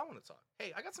 Sometimes I want to talk.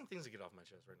 Hey, I got some things to get off my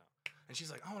chest right now. And she's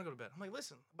like, I want to go to bed. I'm like,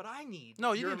 listen, but I need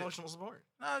No, you your need to- emotional support.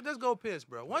 No, just go piss,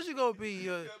 bro. Once you go pee,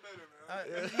 you're. Better,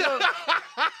 man. You know,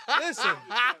 listen,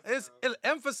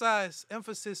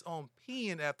 emphasis on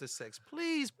peeing after sex.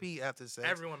 Please pee after sex.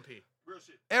 Everyone pee. Real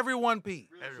shit. Everyone pee.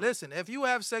 Everyone. Listen, if you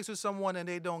have sex with someone and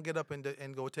they don't get up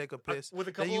and go take a piss, with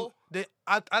a then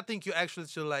couple- I think you actually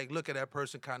should like look at that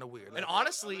person kind of weird. And Like,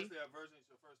 honestly, Unless that version is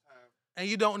your first time. and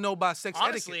you don't know about sex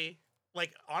etiquette.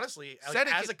 honestly,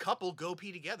 Etiquette- as a couple, go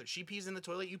pee together. She pees in the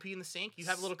toilet, you pee in the sink. You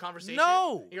have a little conversation.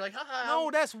 No. You're like, haha. No,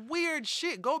 that's weird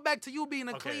shit. Go back to you being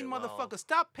a Okay, clean well- motherfucker.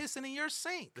 Stop pissing in your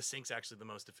sink. The sink's actually the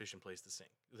most efficient place to sink.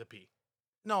 The pee.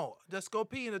 No, just go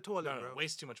pee in the toilet, No, bro.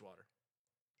 waste too much water.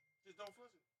 Just don't flush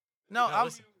it. No, No, I'm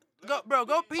listen.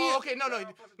 go pee. Oh, okay,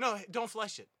 no, don't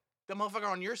flush it. The motherfucker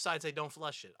on your side say don't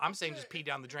flush it. I'm saying just pee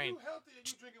down the drain. You healthy and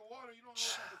you drinking water, you don't know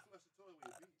how to flush the toilet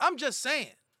with your pee. I'm just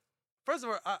saying. First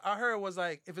of all, I heard it was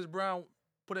like, if it's brown,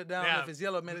 put it down. Yeah. If it's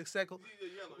yellow, make it seckle. It's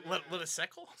either yellow. Let it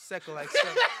seckle. Seckle like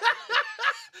seckle.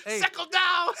 Hey, Seckle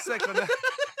down. seckle.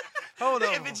 Hold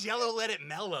on. If it's yellow, let it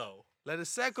mellow. Let it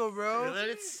seckle, bro. Let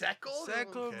it seckle.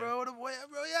 Seckle, Okay. bro. The way,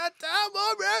 bro. Yeah, time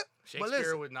on, bro. But Shakespeare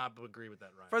listen, would not agree with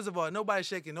that, right? first of all, nobody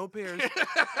shaking no peers,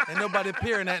 and nobody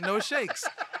peering at no shakes.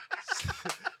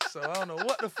 So I don't know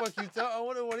what the fuck you talk. I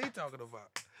wonder what he talking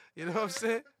about. You know what I'm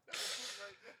saying?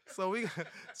 So we,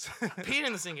 Peeing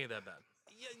in the sink ain't that bad.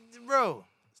 bro,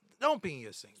 don't pee in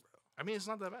your sink, bro. I mean, it's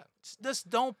not that bad. Just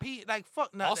don't pee. Like,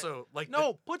 fuck. Not Also, like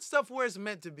no, put stuff where it's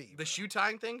meant to be. the shoe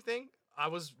tying thing. I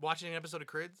was watching an episode of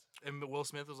Cribs, and Will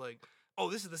Smith was like, "Oh,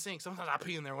 this is the sink. Sometimes I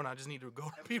pee in there when I just need to go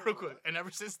pee real quick." And ever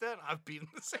since then, I've peed in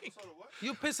the sink. So the what?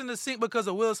 You piss in the sink because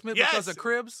of Will Smith, Yes. because of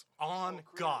Cribs. On Cribs.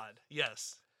 God,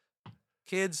 yes.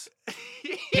 Kids,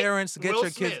 parents, get Will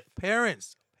your kids. Smith.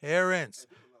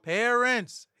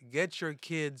 Parents, get your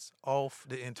kids off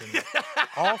the internet,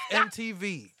 off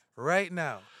MTV right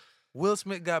now. Will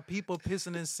Smith got people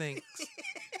pissing in sinks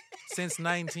since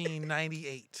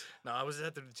 1998. No, I was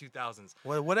at the 2000s.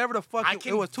 Well, whatever the fuck I it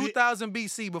can was, 2000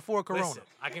 BC before Corona. Listen,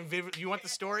 I can you want the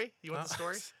story? You want the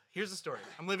story? Here's the story.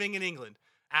 I'm living in England.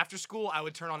 After school, I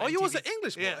would turn on Oh, MTV. you was an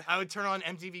English boy. Yeah, I would turn on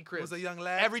MTV Cribs. Was a young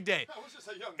lad. every day. I was just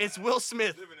a young It's guy Will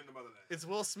Smith. living in the motherland. It's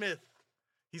Will Smith.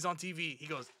 He's on TV. He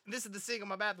goes, "This is the sink in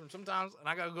my bathroom sometimes, and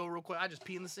I gotta go real quick. I just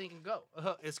pee in the sink and go.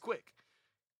 It's quick."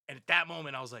 And at that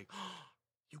moment, I was like, oh,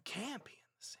 "You can pee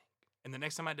in the sink." And the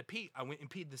next time I had to pee, I went and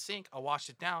peed in the sink. I washed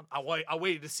it down. I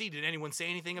waited to see, did anyone say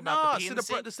anything about the pee in the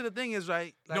sink? See, the thing is,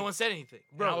 right? Like, No one said anything.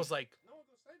 Bro. And I was like, No one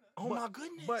gonna say nothing. "Oh my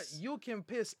goodness!" But you can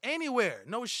piss anywhere.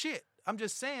 No shit. I'm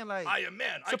just saying, like. I am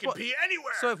man. I Suppo- can pee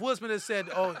anywhere. So if Will Smith had said,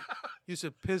 "Oh, you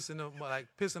should piss in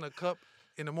a cup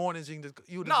in the mornings,"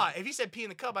 you would. Nah, if he said pee in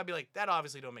the cup, I'd be like, that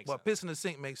obviously don't make But sense. piss in the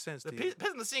sink makes sense The to you. piss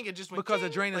in the sink, it just went Because a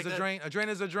ting, drain like is a that. drain. A drain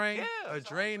is a drain. Yeah. A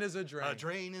drain is a drain. A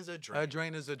drain is a drain. A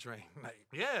drain is a drain. Like,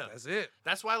 Yeah. that's it.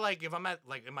 That's why, like, if I'm at,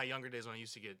 like, in my younger days when I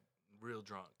used to get real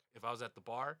drunk, if I was at the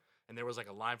bar and there was, like,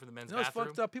 a line for the men's You know what's bathroom.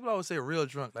 fucked up? People always say real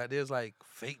drunk. Like, there's like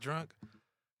fake drunk.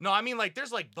 No, I mean, like,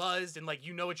 there's, like, buzzed and, like,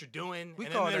 you know what you're doing. We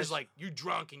And call then that there's, sh- like, you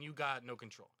drunk and you got no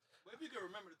control. But if you can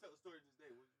remember to tell the story this day,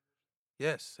 would you?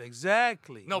 Yes,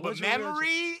 exactly. No, but What's your real drunk?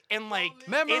 memory and, like,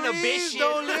 Memories inhibition.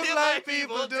 don't live like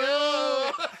people do.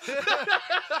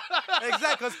 Exactly,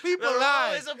 because people They're lie.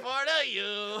 always a part of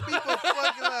you. People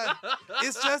fucking lie.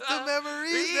 It's just the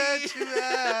memories that you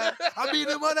have. I mean,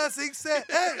 the one that sings said,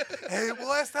 hey,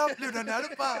 boy, stop living another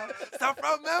bar. Stop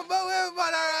remember when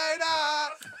but right now.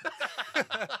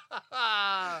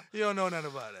 You don't know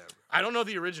nothing about that, bro. I don't know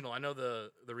the original. I know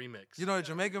the remix. You know the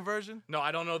Jamaican version? No,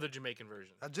 I don't know the Jamaican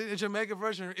version. The Jamaican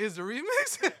version is the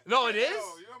remix? No, it is? Yo, you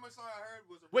know how much song I heard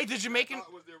was Wait, the Jamaican-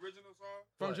 was the original song?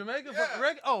 From What? Jamaica?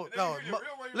 Yeah. Oh, And then no. you hear the real one,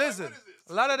 you're like, Listen, what is this?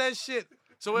 a lot of that shit,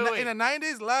 So wait. In the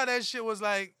 90s, a lot of that shit was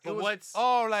like, it was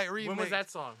all like remakes. When was that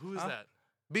song? Who is that?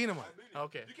 Beat 'em Up.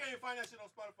 Okay. You can't even find that shit on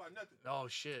Spotify, nothing. Oh,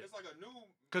 shit. It's like a new...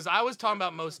 Because I was talking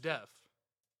about Mos Def.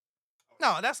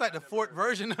 No, that's like the fourth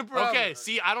version, bro. Okay,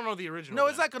 see, I don't know the original. No,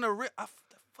 it's like an original.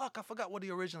 Fuck, I forgot what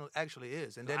the original actually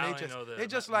is, and then they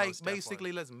just like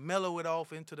basically let's mellow it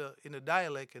off into the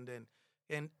dialect, and then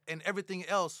and everything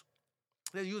else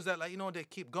they use that like they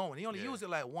keep going. You only use it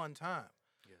like one time.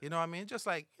 Yeah. You know what I mean? Just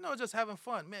like just having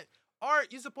fun, man. Art,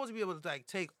 you're supposed to be able to like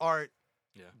take art,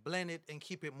 blend it, and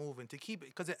keep it moving to keep it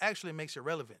because it actually makes it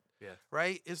relevant. Yeah.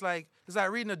 Right? It's like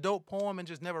reading a dope poem and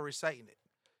just never reciting it.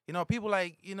 People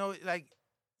like you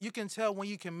can tell when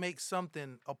you can make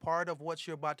something a part of what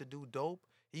you're about to do dope.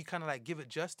 You kind of like give it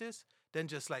justice, than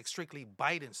just like strictly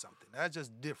biting something. That's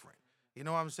just different. You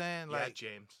know what I'm saying? Yeah, Like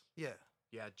James. Yeah.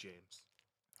 Yeah, James.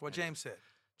 What James said.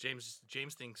 James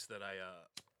thinks that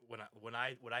what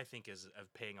I think is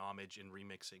of paying homage and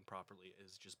remixing properly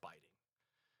is just biting.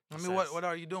 What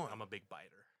are you doing? I'm a big biter.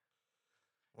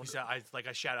 He said I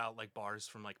shout out like bars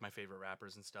from like my favorite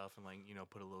rappers and stuff, and like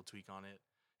put a little tweak on it.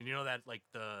 And that like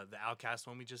the Outkast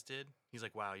one we just did. He's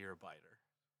like, "Wow, you're a biter."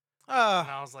 And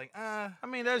I was like, I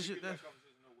mean, that's.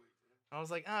 I was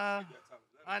like, I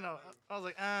know. I was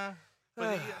like,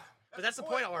 but that's the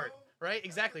point of art, right?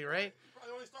 Exactly, right? You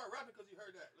probably only start rapping because you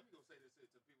heard that. Let me go say this to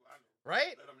people I know.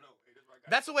 Right? Let them know. Hey, this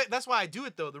right. That's why I do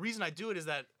it though. The reason I do it is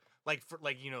that they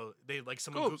like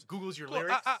someone Googles your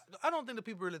lyrics. I don't think the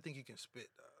people really think you can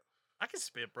spit. I can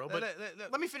spit, bro, but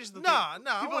let me finish the thing. No.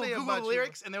 People Google the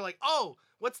lyrics and they're like, "Oh,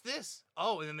 what's this?"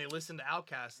 Oh, and then they listen to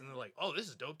Outkast and they're like, "Oh, this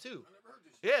is dope too." I never heard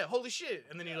this shit. Yeah, holy shit!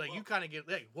 And then you kind of get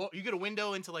you get a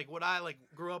window into like what I like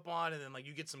grew up on, and then like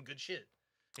you get some good shit.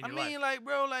 I mean, like,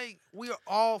 bro, like we are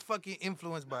all fucking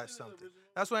influenced by something.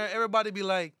 That's why everybody be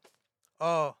like,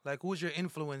 "Oh, like who's your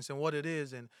influence and what it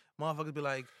is?" And motherfuckers be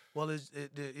like, "Well,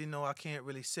 I can't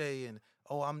really say." And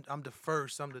oh, I'm the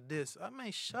first. I'm the this. I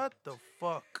mean, shut the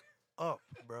fuck up,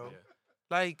 bro. Yeah.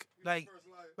 Like,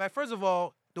 first of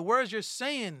all, the words you're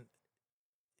saying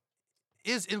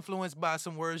is influenced by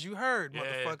some words you heard,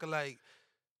 motherfucker.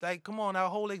 Like, come on, our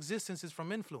whole existence is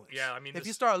from influence. Yeah, I mean, if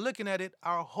you start looking at it,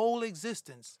 our whole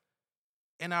existence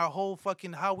and our whole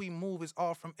fucking how we move is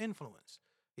all from influence.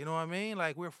 You know what I mean?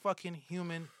 Like, we're fucking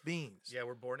human beings. Yeah,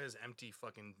 we're born as empty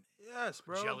fucking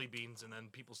bro. Jelly beans, and then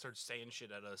people start saying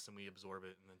shit at us, and we absorb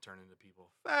it, and then turn into people.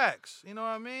 Facts. You know what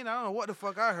I mean? I don't know what the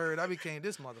fuck I heard. I became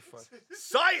this motherfucker.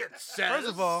 Science says. First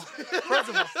of all,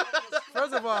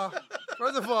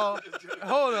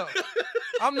 hold up.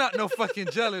 I'm not no fucking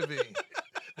jelly bean.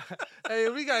 Hey,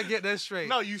 we gotta get that straight.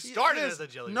 No, you started as a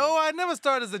jelly bean. No, I never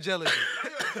started as a jelly bean.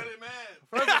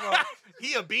 First of all,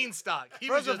 he a beanstalk. He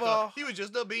was just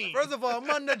a bean. First of all, I'm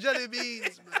on the jelly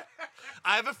beans.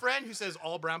 I have a friend who says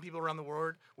all brown people around the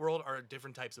world are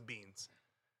different types of beans.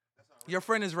 Your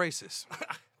friend is racist.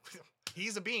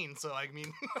 He's a bean, so I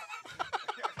mean,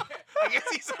 I guess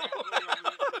he's.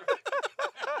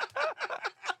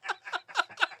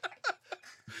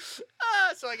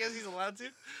 So I guess he's allowed to.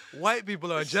 White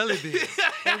people are jelly beans.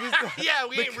 Yeah,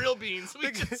 we ain't real beans.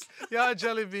 Y'all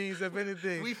jelly beans, if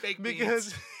anything. We fake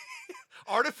beans.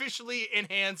 Artificially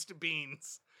enhanced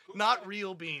beans, not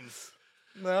real beans.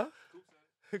 No.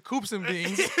 Coops and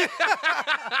beans.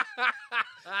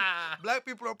 Black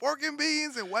people are pork and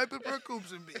beans, and white people are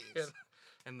coops and beans.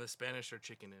 And the Spanish are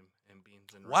chicken and beans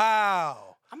and rice.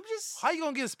 Wow. I'm just. How you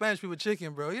gonna give Spanish people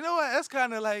chicken, bro? You know what? That's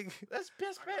kind of like. That's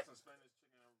piss bad.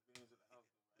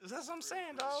 That's what I'm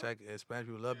saying, dog. Spanish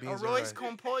people love beans. Arroz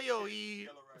con pollo y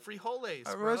frijoles,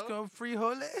 bro. Arroz con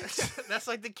frijoles? That's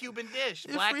like the Cuban dish.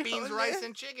 Black beans, rice,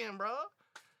 and chicken, bro.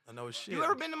 I know shit. You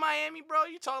ever been to Miami, bro?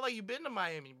 You talk like you been to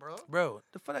Miami, bro. Bro,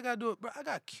 the fuck I gotta do it, bro? I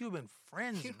got Cuban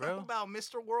friends, you bro. You know about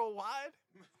Mr. Worldwide?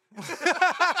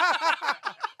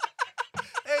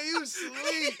 Hey, you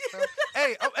sleep, bro.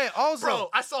 Hey, also. Bro,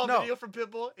 I saw a video from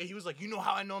Pitbull, and he was like, you know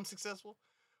how I know I'm successful?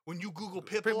 When you Google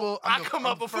Pitbull, I come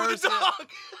up before the dog.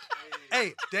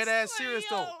 Hey, dead ass serious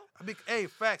though. Hey,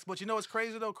 facts. But you know what's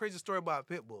crazy though? Crazy story about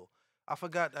Pitbull. I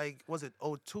forgot, like, was it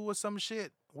 02 or some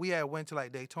shit? We had went to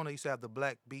like Daytona. Used to have the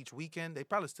Black Beach weekend. They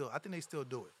probably still, I think they still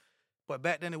do it. But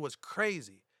back then it was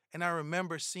crazy. And I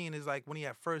remember seeing his, like, when he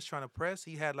had first trying to press,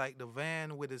 he had like the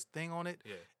van with his thing on it.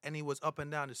 Yeah. And he was up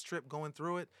and down the strip going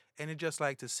through it. And it just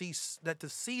like to see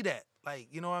that, like,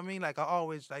 you know what I mean? Like I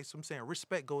always, like I'm saying,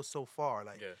 respect goes so far.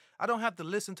 Like, I don't have to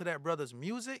listen to that brother's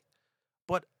music,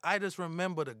 but I just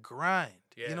remember the grind.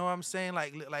 Yeah. You know what I'm saying?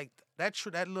 Like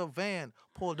that little van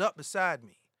pulled up beside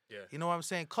me. Yeah. You know what I'm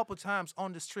saying? Couple times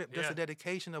on this trip, just Yeah. a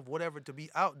dedication of whatever to be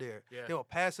out there. Yeah. They were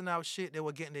passing out shit. They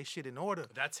were getting their shit in order.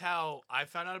 That's how I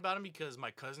found out about him, because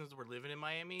my cousins were living in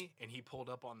Miami, and he pulled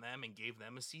up on them and gave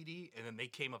them a CD, and then they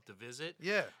came up to visit.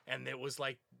 Yeah. And it was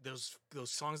like those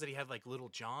songs that he had, like Little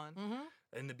John,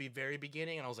 in the very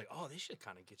beginning, and I was like, oh, this should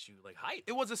kind of get you like hype.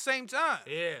 It was the same time.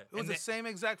 Yeah. It was the same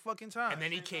exact fucking time. And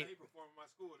then he Same came. time he performed in my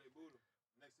school, they booed him.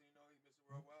 Next thing you know, he's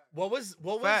Mr.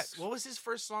 Worldwide. Facts. What was his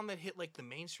first song that hit like the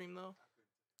mainstream though?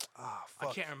 Ah, fuck.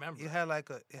 I can't remember. It had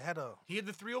a. He had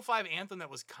the 305 anthem that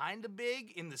was kind of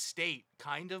big in the state,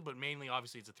 kind of, but mainly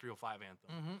obviously it's a 305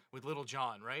 anthem with Little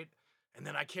John, right? And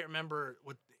then I can't remember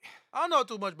what. I don't know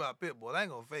too much about Pitbull. I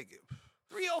ain't gonna fake it.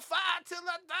 305 till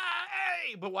I die.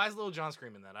 Hey! But why is Little John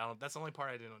screaming that? That's the only part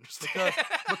I didn't understand.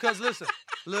 Because listen,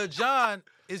 Lil Jon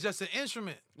is just an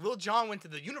instrument. Lil Jon went to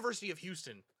the University of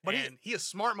Houston, but he a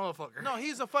smart motherfucker. No,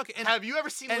 he's a fucking. Have you ever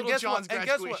seen Lil Jon's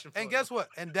graduation photo? And guess what?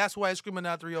 And that's why he's screaming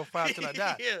out 305 till I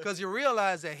die. Because you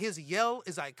realize that his yell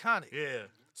is iconic. Yeah.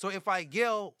 So if I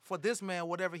yell for this man,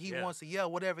 whatever he wants to yell,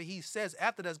 whatever he says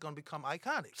after that's gonna become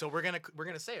iconic. So we're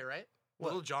gonna say it, right?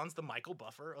 What? Lil Jon's the Michael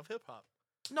Buffer of hip hop.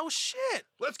 No shit.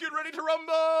 Let's get ready to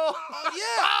rumble. Oh yeah.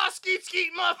 Ah, skeet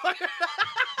skeet, motherfucker.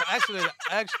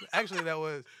 Actually, that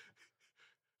was.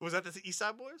 Was that the East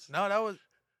Side Boys? No, that was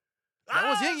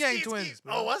Yin Yang Skeet, Twins. skeet.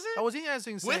 Bro. Oh, was it? That was Yin Yang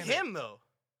Twins With saying him though.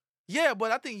 Yeah,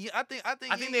 but I think I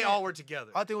think they all were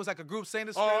together. I think it was like a group saying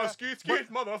this. Oh, skeet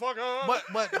skeet, motherfucker.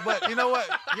 But you know what?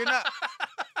 You're not.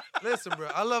 Listen, bro.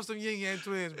 I love some Yin Yang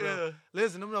Twins, bro. Yeah.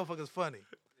 Listen, them motherfuckers funny.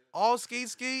 All skeet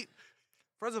skeet.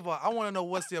 First of all, I want to know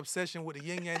what's the obsession with the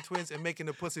Yin Yang Twins and making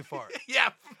the pussy fart. Yeah.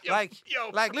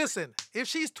 Like, listen, if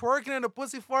she's twerking and the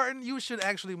pussy farting, you should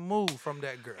actually move from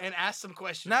that girl. And ask some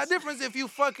questions. Now, difference if you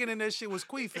fucking and that shit was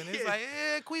queefing. It's like,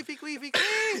 queefy, queefy,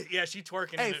 queef. Yeah, she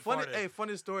twerking and it farted.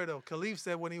 Funny story though. Khalif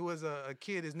said when he was a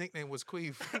kid, his nickname was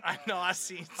Queef. I know, I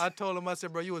seen. I told him, I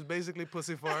said, bro, you was basically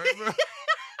pussy fart, bro.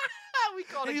 We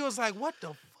called And it. he was like, what the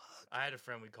fuck? I had a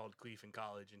friend we called Queef in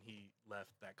college, and he left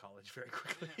that college very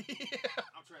quickly.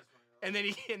 I'm transferring. And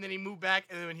then he moved back,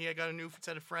 and then when he got a new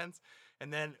set of friends,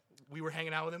 and then we were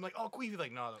hanging out with him like, oh, Queef. He's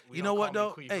like, no, we You don't know what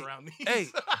call though? me Queef around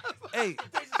these. Hey,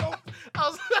 I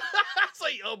was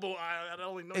like, oh boy, I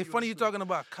only know. Hey, you funny in you school. talking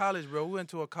about college, bro. We went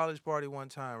to a college party one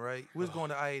time, right? We was going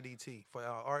to IADT for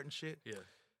art and shit. Yeah.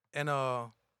 And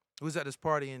we was at this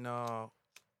party in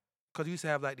cause we used to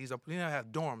have like these, you know, have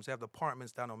dorms, have the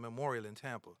apartments down on Memorial in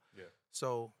Tampa. Yeah.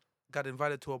 So got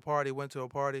invited to a party, went to a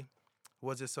party.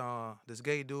 Was this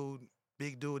gay dude,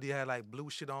 big dude, he had like blue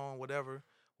shit on, whatever,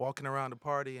 walking around the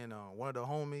party, and one of the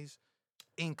homies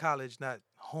in college, not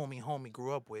homie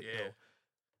grew up with, though,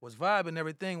 was vibing and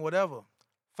everything, whatever.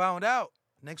 Found out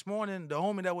next morning, the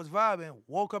homie that was vibing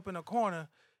woke up in a corner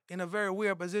in a very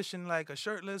weird position, like a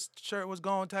shirtless, shirt was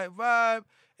gone type vibe,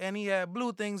 and he had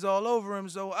blue things all over him,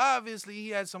 so obviously he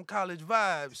had some college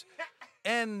vibes.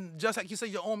 And just like you said,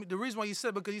 your homie, the reason why you said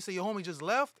it, because you said your homie just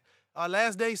left,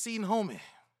 last day seeing homie.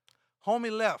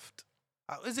 Homie left.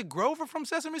 Is it Grover from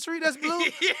Sesame Street that's blue?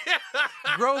 Yeah.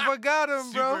 Grover got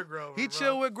him, bro. Super Grover, He bro.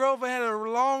 chilled with Grover, had a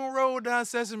long road down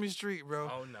Sesame Street,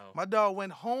 bro. Oh no. My dog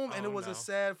went home, and Oh, it was no. a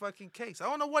sad fucking case. I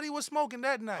don't know what he was smoking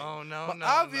that night. Oh no. But no,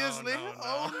 obviously, no, no,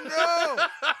 oh no. no.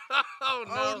 Oh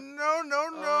no.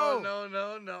 Oh no.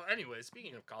 Oh, no. Anyway,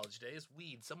 speaking of college days,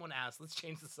 weed. Someone asked, let's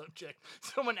change the subject.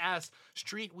 Someone asked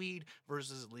street weed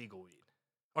versus legal weed.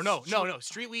 Or no.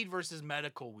 Street weed versus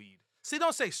medical weed. See,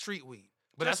 don't say street weed.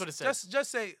 But that's what it says. Just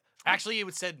say. Actually, it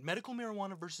would said medical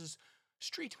marijuana versus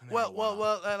street marijuana.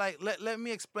 Well, like let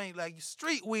me explain. Like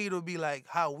street weed would be like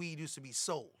how weed used to be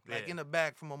sold, like in a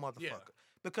bag from a motherfucker. Yeah.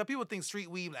 Because people think street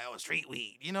weed like street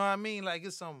weed. You know what I mean? Like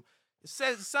it sounds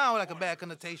like a bad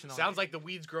connotation. Sounds like the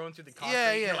weed's growing through the concrete.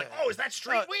 Yeah. You're like, oh, is that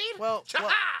street weed? Well,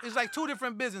 it's like two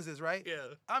different businesses, right? Yeah.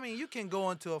 I mean, you can go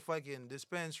into a fucking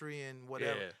dispensary and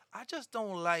whatever. Yeah. I just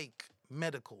don't like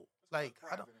medical. Like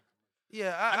I don't.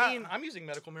 Yeah, I mean, I'm using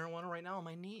medical marijuana right now on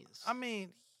my knees. I mean,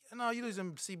 no, you're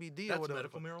using CBD That's or whatever.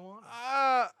 medical marijuana.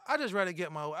 I just rather get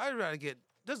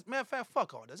this. Matter of fact,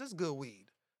 fuck all this. This is good weed.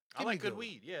 I Give me like good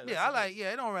weed. Yeah. Yeah, I like.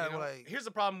 Yeah, it don't matter. Like Here's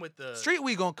the problem with the street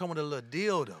weed gonna come with a little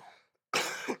deal though.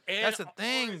 and That's the Or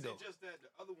thing is though. it just that the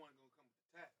other one gonna come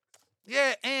with the tax?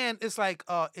 Yeah, and it's like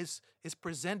it's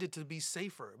presented to be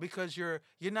safer because you're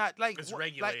not like It's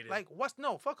regulated. Like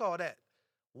fuck all that.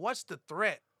 What's the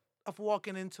threat of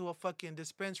walking into a fucking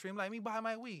dispensary and like, me buy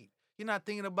my weed? You're not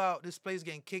thinking about this place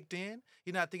getting kicked in.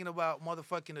 You're not thinking about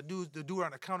motherfucking the dude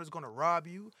on the counter is gonna rob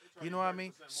you. You know what I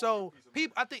mean? So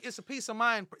people, I think it's a peace of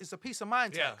mind. It's a peace of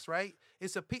mind tax, right?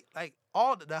 It's like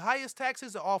all the highest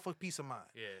taxes are all for peace of mind.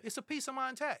 Yeah. It's a peace of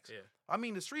mind tax. Yeah. I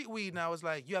mean, the street weed now is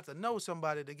like you have to know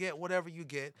somebody to get whatever you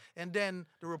get, and then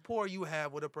the rapport you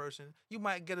have with a person, you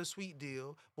might get a sweet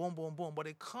deal, boom, boom, boom. But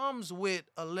it comes with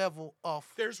a level of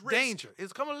danger.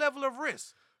 It's come a level of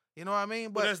risk. You know what I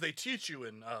mean? But as they teach you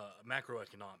in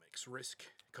macroeconomics,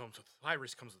 high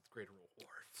risk comes with greater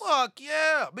reward. Fuck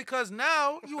yeah, because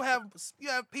now you have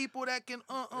people that can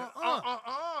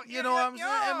you know what I'm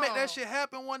saying, and make that shit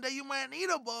happen one day. You might need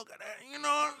a bug of that. You know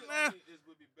what I'm saying? It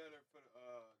would be better for the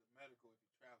medical if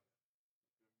you travel.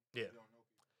 Yeah. You don't know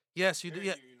people. Yes, you do.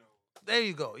 Yeah. There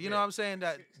you go. You know what I'm saying?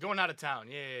 That going out of town.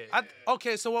 Yeah.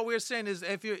 Okay, so what we're saying is,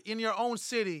 if you're in your own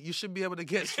city, you should be able to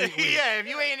get street weed. Yeah, if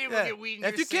you ain't able to get weed in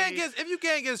your city. If you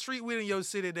can't get street weed in your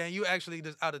city, then you actually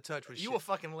just out of touch with shit. You a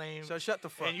fucking lame. So shut the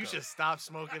fuck up. And you should stop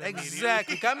smoking immediately.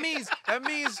 Exactly. That means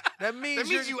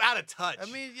you out of touch. I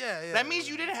mean, yeah. That means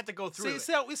you didn't have to go through it.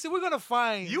 See, we're gonna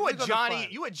find you a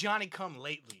Johnny come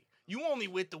lately. You only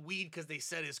with the weed because they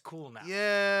said it's cool now.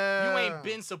 Yeah. You ain't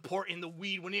been supporting the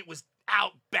weed when it was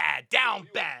out bad, down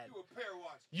bad.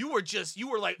 You were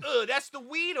like, that's the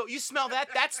weed. You smell that?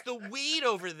 That's the weed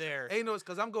over there. Hey, no, it's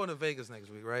because I'm going to Vegas next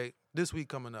week, right? This week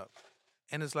coming up.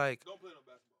 And it's like, Don't play no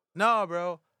basketball. no,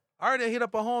 bro. I already hit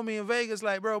up a homie in Vegas,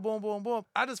 like, bro, boom, boom, boom.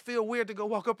 I just feel weird to go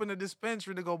walk up in the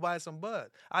dispensary to go buy some bud.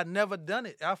 I've never done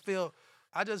it. It's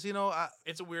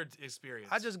a weird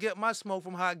experience. I just get my smoke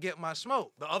from how I get my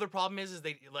smoke. The other problem is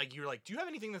you're like, do you have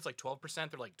anything that's like 12%?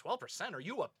 They're like, 12%? Are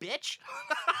you a bitch?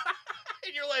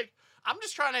 And you're like, I'm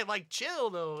just trying to like chill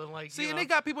though, and like. See, and they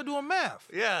got people doing math.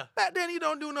 Yeah. Back then, you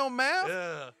don't do no math.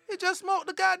 Yeah. You just smoke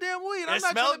the goddamn weed. I'm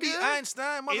not trying to be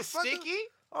Einstein, motherfucker. It's sticky.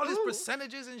 All these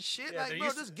percentages and shit. Yeah, like, bro,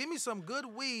 just give me some good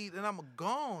weed and I'm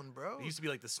gone, bro. It used to be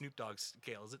like the Snoop Dogg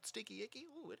scale. Is it sticky icky?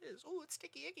 Ooh, it is. Ooh, it's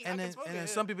sticky icky. And then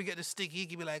some people get the sticky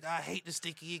icky, be like, I hate the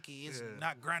sticky icky. It's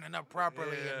not grinding up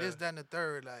properly and this, that, and the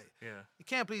third. Like, you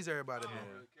can't please everybody, man. I don't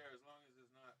really care as long as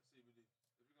it's not CBD.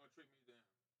 If you're gonna trick me, then.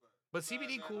 But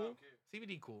CBD cool.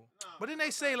 CBD cool. But didn't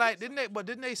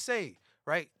they say,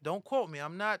 right? Don't quote me.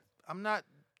 I'm not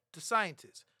the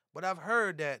scientist, but I've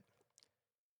heard that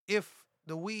if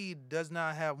the weed does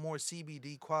not have more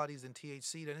CBD qualities than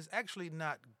THC, then it's actually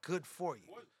not good for you.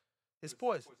 It's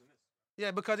poison.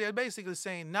 Yeah, because they're basically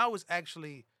saying now it's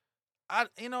actually,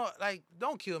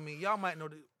 don't kill me. Y'all might know.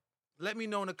 Let me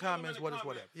know in the comments what is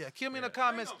whatever. Yeah, kill me in the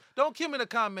comments. Don't kill me in the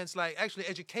comments. Like, actually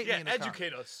educate me in the comments.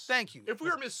 Educate us. Thank you. If we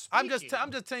were misspeaking.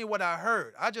 I'm just telling you what I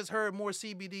heard. I just heard more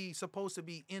CBD supposed to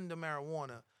be in the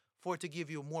marijuana for it to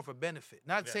give you more of a benefit.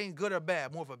 Not saying good or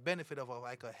bad, more of a benefit of a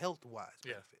health-wise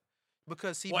benefit.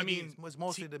 Because CBD was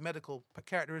mostly the medical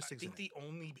characteristics. I think the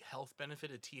only health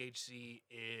benefit of THC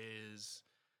is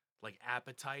like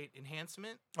appetite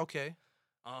enhancement. Okay.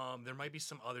 There might be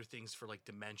some other things for like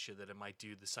dementia that it might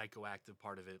do, the psychoactive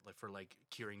part of it, like for like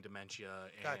curing dementia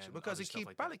and gotcha. Because it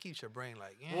probably keeps your brain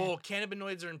like. Well,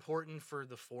 cannabinoids are important for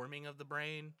the forming of the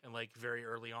brain, and like very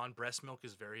early on, breast milk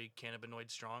is very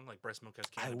cannabinoid strong. Like breast milk has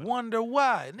cannabinoids. I wonder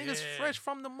why. Niggas fresh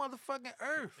from the motherfucking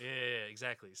earth. Yeah,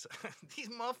 exactly. So, these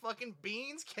motherfucking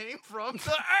beans came from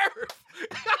the earth.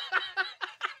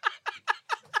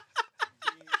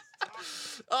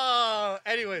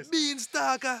 Anyways.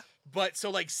 Beanstalker. But so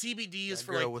like CBD is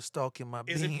for like was stalking my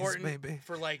beans, important baby.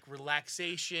 For like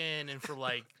relaxation and for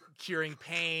like curing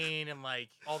pain and like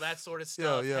all that sort of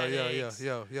stuff.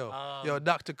 Yo,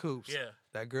 Dr. Coops. Yeah.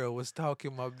 That girl was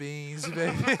stalking my beans,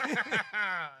 baby.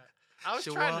 I was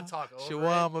trying to talk over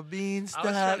Shawarma beanstalk, I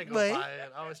was trying to go by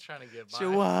it. I was trying to get by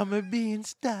Shawarma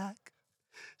beanstalk.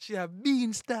 She a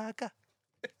beanstalker.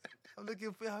 I'm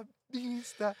looking for a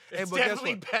beanstalk. It's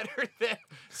definitely better than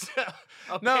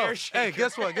a pear shaker. Hey,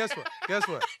 guess what?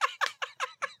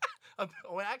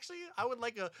 Well, actually, I would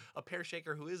like a pear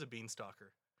shaker who is a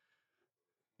beanstalker.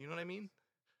 You know what I mean?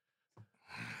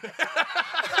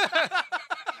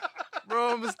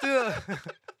 Bro, I'm still...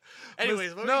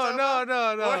 Anyways, what no. What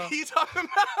are you talking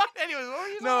about? Anyways, what were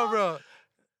you talking about? Bro.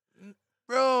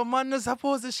 Bro, man, not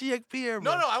supposed to shake pear,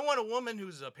 bro. No, I want a woman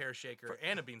who's a pear shaker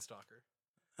and a beanstalker.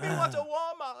 Me want a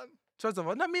woman. First of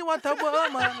all, not me want a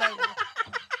woman. Like,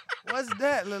 what's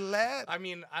that, little lad? I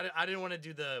mean, I didn't want to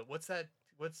do the,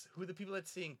 who the people that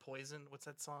sing Poison? What's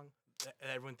that song?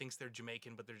 Everyone thinks they're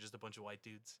Jamaican, but they're just a bunch of white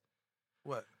dudes.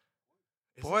 What?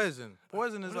 Poison.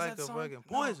 Poison is like a fucking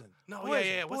Poison. No,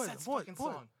 yeah. What's that fucking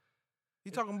song?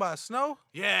 You talking about Snow?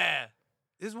 Yeah.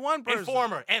 It's one person.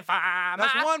 Informer. That's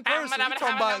one person. You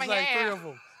talking about it's like three of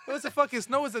them. What's the fucking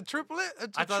Snow? Is a triplet?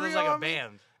 I thought it was like a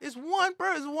band. It's one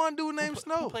person. It's one dude named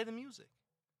Snow. Who played the music?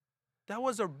 That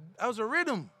was a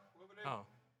rhythm. Oh.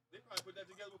 They probably put that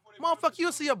together before they Motherfucker,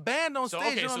 you'll see a band on stage.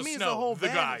 Okay, You know so what I mean? Snow, It's a whole the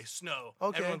band. guy, Snow.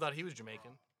 Okay. Everyone thought he was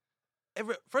Jamaican.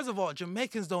 First of all,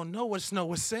 Jamaicans don't know what Snow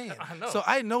was saying. I know. So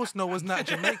I know Snow was not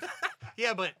Jamaican.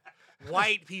 Yeah, but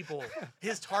white people,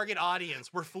 his target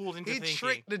audience, were fooled into He thinking.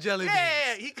 tricked the jelly beans.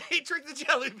 Yeah, he tricked the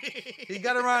jelly bean. He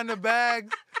got around the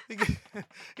bag.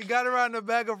 He got around the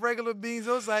bag of regular beans.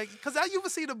 It was like, because I used to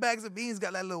see the bags of beans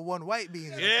got that little one white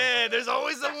bean. Yeah, there's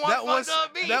always the one that was fucked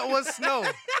up bean. That was Snow.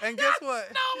 And guess what?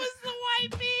 Snow is the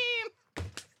white bean.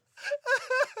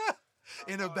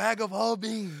 In a bag of all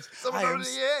beans.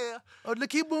 Yeah. Oh,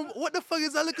 look, boom. What the fuck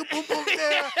is that? Look, boom, boom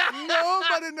there.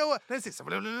 Nobody know what. Let's see.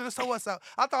 So what's up?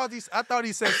 I thought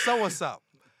he said so what's up.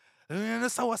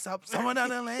 So what's up? Someone down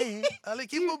the lane. Look,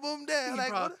 boom, boom there.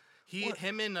 Like, what?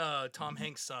 Him and Tom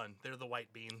Hanks' son, they're the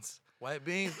white beans. White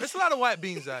beans. There's a lot of white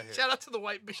beans out here. Shout out to the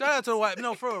white beans. Shout out to the white.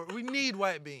 No, for real. We need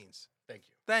white beans. Thank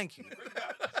you. Thank you.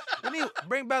 We need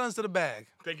bring balance to the bag.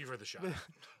 Thank you for the shot.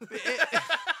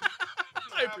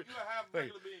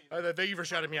 Thank you for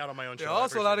shouting me out on my own show. There are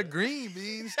also a lot of green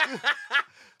beans.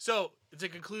 So, to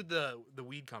conclude the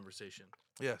weed conversation.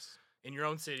 Yes. In your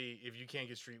own city, if you can't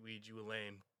get street weed, you a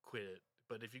lame, quit it.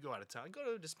 But if you go out of town, go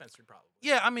to a dispensary probably.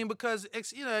 Yeah, I mean, because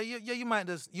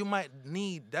you might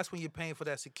need. That's when you're paying for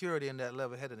that security and that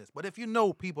level-headedness. But if you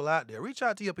know people out there, reach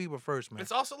out to your people first, man.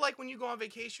 It's also like when you go on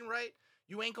vacation, right?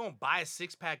 You ain't gonna buy a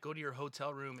 6-pack, go to your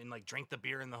hotel room, and like drink the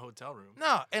beer in the hotel room.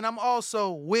 No, and I'm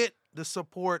also with the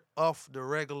support of the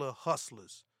regular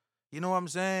hustlers. You know what I'm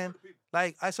saying?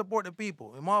 Like, I support the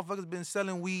people. And motherfuckers been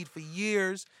selling weed for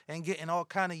years and getting all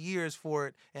kind of years for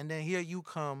it. And then here you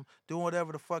come doing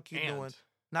whatever the fuck you doing.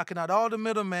 Knocking out all the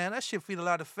middleman. That shit feed a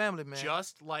lot of family, man.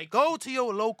 Just like... Go to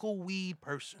your local weed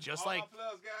person. Just all like... my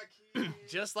plugs got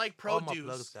kids. Just like All produce. my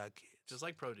plugs got kids. Just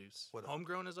like produce. What up?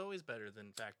 Homegrown is always better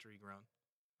than factory grown.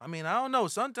 I mean, I don't know.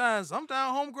 Sometimes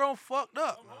homegrown fucked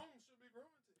up. Some homes should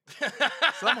be growing.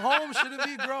 Some homes shouldn't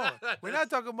be growing. We're not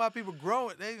talking about people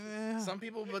growing. Some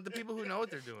people, but the people who know what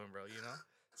they're doing, bro, you know?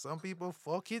 Some people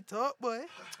fuck it up, boy. All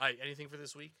right, anything for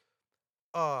this week?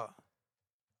 I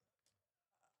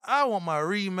want my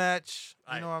rematch.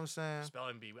 You know what I'm saying?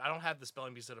 Spelling bee. I don't have the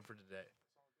spelling bee set up for today.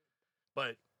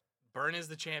 But Burn is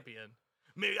the champion.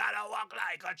 Me gotta walk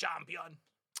like a champion.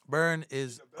 Burn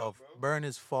is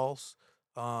false.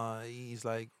 He's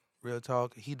like real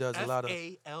talk. He does a lot of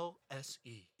False.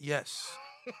 yes.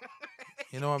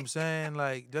 You know what I'm saying?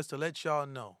 Like, just to let y'all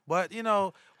know. But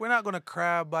we're not gonna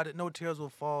cry about it. No tears will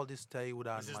fall. Just tell you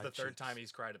without This is my the third cheeks. time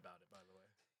he's cried about it, by the way.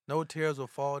 No tears will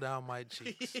fall down my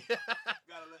cheeks.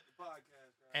 Gotta let the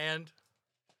podcast go. And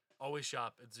always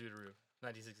shop at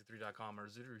Zhudaru1963.com or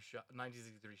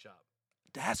Zhudaru1963 shop.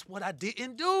 That's what I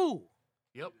didn't do.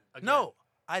 Yep. Again. No,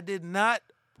 I did not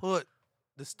put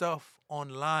the stuff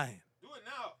online. Do it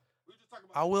now. We just talking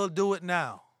about. I will do it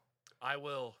now. I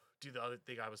will do the other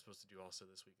thing I was supposed to do also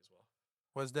this week as well.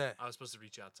 What's that? I was supposed to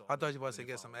reach out to all I thought the you were about to new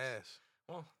say get some followers. ass.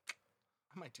 Well,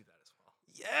 I might do that as well.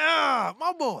 Yeah,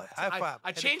 my boy. High five.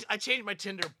 I changed my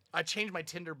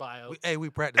Tinder bio. We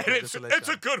practiced. And it, just to let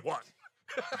y'all a good one.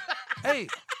 know. Hey,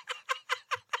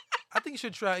 I think you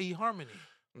should try eHarmony.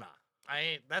 Nah, I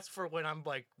ain't. That's for when I'm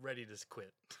like ready to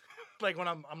quit. Like when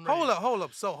I'm ready. Hold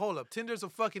up. Tinder's a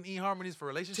fucking eHarmonies for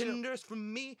relationships. Tinder's for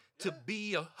me to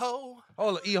be a hoe.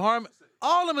 Hold up, eHarmony.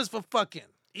 All of them is for fucking.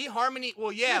 eHarmony,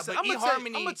 well, yeah, Listen, but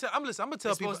eHarmony I'm gonna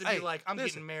tell is people. supposed to be Hey, like, I'm listen,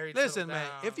 getting married. Listen, settle man.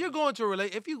 down. If you're going to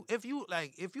relate, if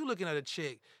you looking at a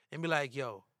chick and be like,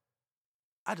 yo,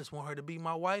 I just want her to be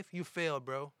my wife, you failed,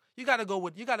 bro. You gotta go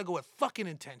with fucking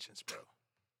intentions, bro.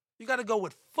 You gotta go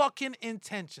with fucking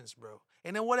intentions, bro.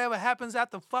 And then whatever happens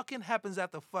after fucking happens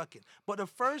after fucking. But the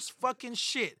first fucking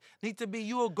shit need to be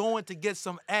you are going to get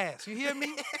some ass. You hear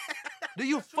me? Do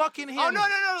you fucking hear me? Oh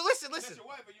no! Listen. That's your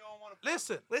wife, and you don't want to.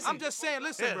 Listen. I'm just saying,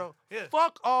 Yeah, bro. yeah.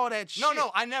 Fuck all that shit. No,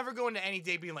 I never go into any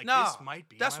day being like, Nah, this might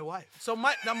be my wife. So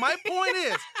my point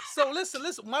is, so listen.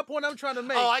 My point I'm trying to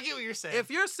make. Oh, I get what you're saying.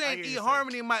 If you're saying I get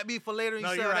what you're eHarmony might be for later, and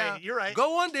No, you you're settle right, down, you're right.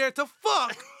 Go on there to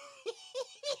fuck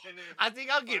I think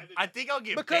I'll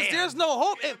get because banned. there's no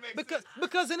hope. Yeah, it makes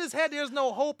Because in his head there's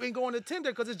no hope in going to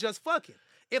Tinder because it's just fucking.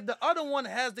 If the other one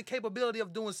has the capability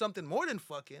of doing something more than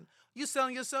fucking, you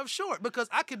selling yourself short because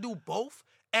I could do both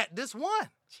at this one.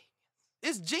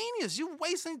 It's genius. You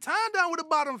wasting time down with the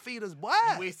bottom feeders, boy.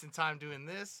 You wasting time doing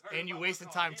this, and you wasting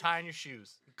time tying your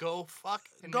shoes. Go fuck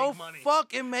and Go make money.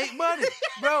 fuck and make money,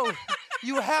 bro.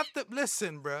 You have to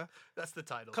listen, bro. That's the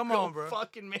title. Come Go on, bro.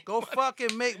 Fucking make Go money. fuck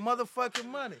and make motherfucking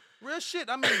money. Real shit.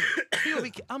 I mean, people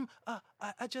be.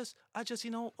 I just,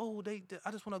 you know,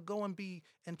 I just want to go and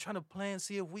try to plan,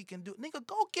 see if we can do. Nigga,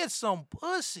 go get some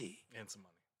pussy and some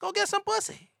money. Go get some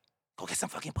pussy. Go get some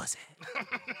fucking pussy.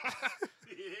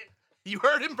 You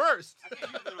heard him first.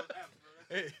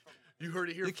 You heard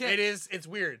it here. You can't. It's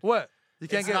weird. What? You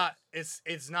can't it's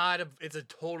a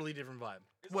totally different vibe.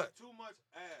 It's like too much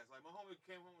ass. Like my homie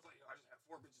came home and was like, yo, I just had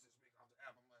 4 bitches this week off the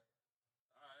app. I'm like,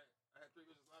 all right, I had 3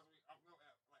 bitches last week. I'm no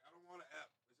app. Like I don't want an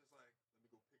app. It's just like, let me go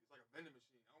pick. It's like a vending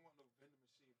machine. I don't want no vending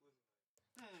machine pussy.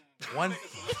 One.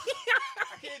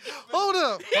 I can't do Hold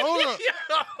up.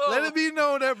 Let it be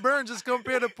known that Burn just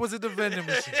compared the pussy to vending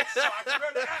machine. So I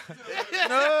compare the app to the vending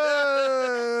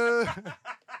machine. No.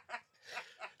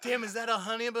 Damn, is that a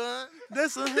honey bun?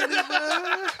 That's a honey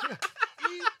bun.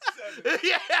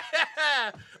 Yeah,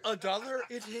 $1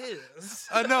 it is.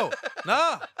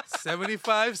 No,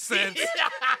 75 cents.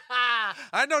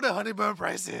 I know the honey bun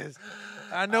price is.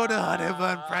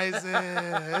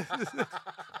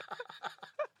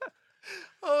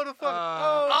 Oh, the fuck.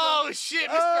 Oh, shit,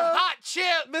 Mr. Hot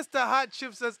Chip. Mr. Hot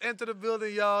Chip says enter the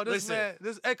building, y'all. Listen.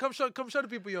 Hey, come show the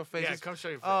people your faces. Yeah, come show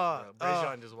your face, bro.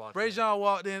 Brajan just walked in. Brajan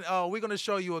walked in. We're going to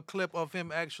show you a clip of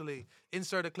him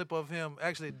insert a clip of him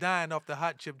actually dying off the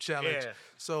Hot Chip challenge. Yeah.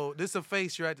 So this is a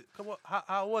face you're at. Come on.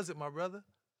 How was it, my brother?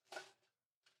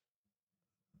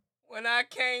 When I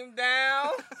came down.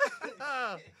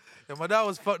 Yeah, my dad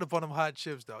was fucked up on them hot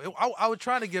chips, though. I was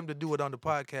trying to get him to do it on the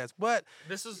podcast, but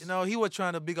he was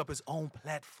trying to big up his own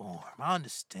platform. I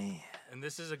understand. And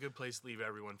this is a good place to leave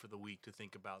everyone for the week to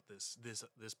think about this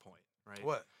point, right?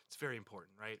 What? It's very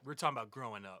important, right? We're talking about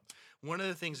growing up. One of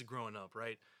the things of growing up,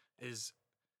 right, is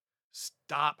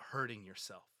stop hurting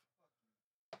yourself.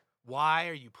 Why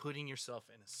are you putting yourself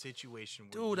in a situation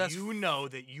where you know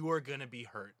that you are going to be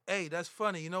hurt? Hey, that's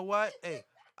funny. You know what?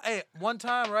 Hey, one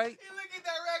time, right?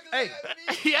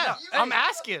 Yeah, I'm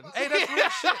asking. Hey, that's real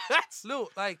shit. Lou,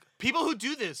 like, people who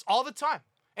do this all the time.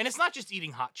 And it's not just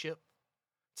eating hot chip.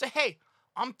 Say, hey,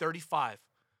 I'm 35.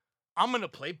 I'm going to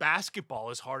play basketball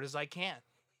as hard as I can.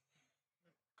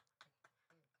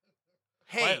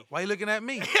 Hey. Why you looking at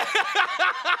me?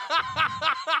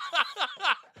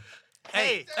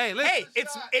 Hey, listen.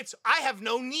 It's I have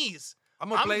no knees. I'm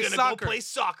gonna go play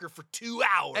soccer for 2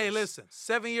 hours. Hey, listen,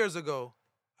 7 years ago,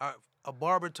 a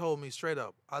barber told me straight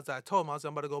up. I told him, I'm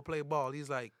about to go play ball. He's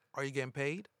like, are you getting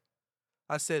paid?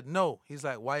 I said, no. He's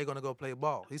like, why are you going to go play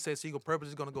ball? He said, so you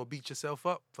purposely going to go beat yourself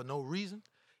up for no reason?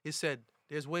 He said,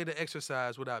 there's way to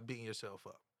exercise without beating yourself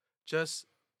up. Just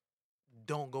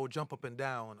don't go jump up and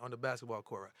down on the basketball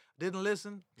court. Didn't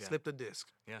listen, slipped a disc.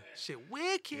 Yeah. Shit,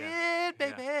 wicked,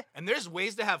 baby. Yeah. And there's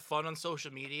ways to have fun on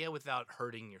social media without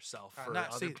hurting yourself for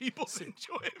other people's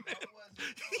enjoyment.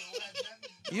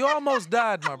 You almost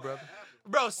died, my brother.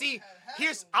 Bro, see,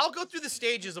 I'll go through the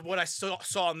stages of what I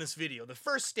saw in this video. The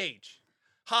first stage,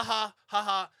 ha,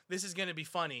 this is going to be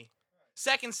funny.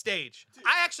 Second stage,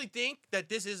 I actually think that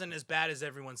this isn't as bad as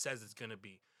everyone says it's going to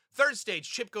be. Third stage,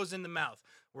 chip goes in the mouth.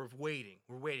 We're waiting.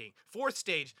 Fourth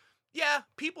stage, yeah,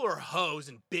 people are hoes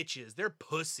and bitches. They're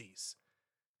pussies.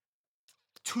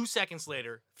 2 seconds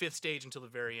later, fifth stage until the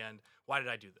very end. Why did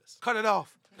I do this? Cut it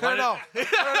off.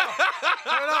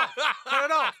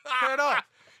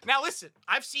 Now listen,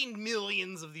 I've seen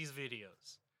millions of these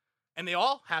videos, and they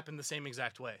all happen the same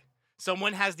exact way.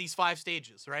 Someone has these 5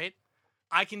 stages, right?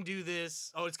 I can do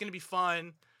this. Oh, it's going to be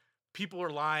fun. People are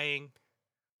lying.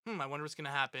 I wonder what's going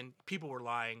to happen. People were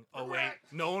lying. Oh, wait.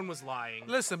 No one was lying.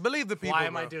 Listen, believe the people, Why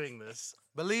am I doing this?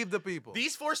 Believe the people.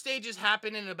 These 4 stages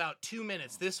happen in about 2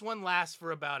 minutes. This one lasts for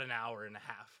about an hour and a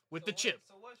half with the chip.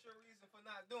 So what's your reason for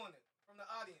not doing it from the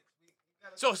audience?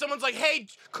 So someone's like, hey,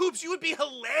 Coops, you would be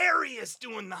hilarious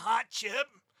doing the hot chip.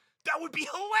 That would be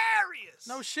hilarious.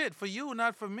 No shit. For you,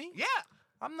 not for me. Yeah.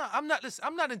 I'm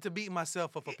not into beating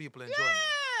myself up for people enjoyment.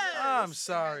 Yes. I'm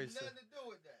sorry, sir. Nothing to do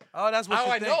with that. Oh, that's what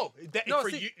you I think. know.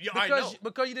 I know.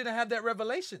 Because you didn't have that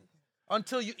revelation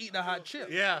until you eat the hot chip.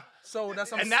 Yeah. So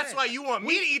that's what I'm saying. And that's why you want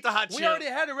me to eat the hot chip. We already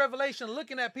had a revelation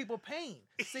looking at people pain.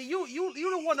 See, you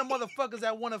the one of the motherfuckers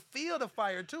that want to feel the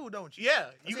fire too, don't you? Yeah.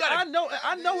 You got. I know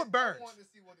it burns. I wanted to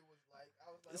see what it was like.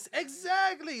 I was like, okay.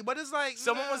 Exactly, but it's like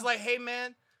Someone was like, hey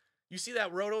man, you see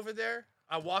that road over there?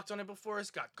 I walked on it before. It's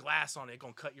got glass on it. It's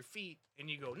gonna cut your feet. And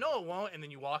you go, no, it won't. And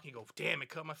then you walk and you go, damn, it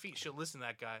cut my feet. Should listen to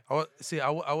that guy.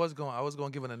 I was going to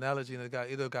give an analogy, and it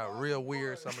got real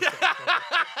weird. So I'm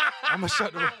gonna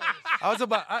shut the. I'm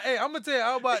gonna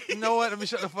tell you. You know what? Let me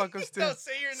shut the fuck up. Still. No,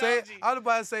 say your analogy. I was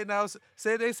about to say now.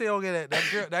 They say okay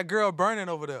that girl burning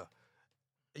over there.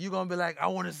 You gonna be like, I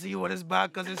want to see what it's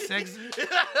about because it's sexy.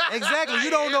 Exactly. You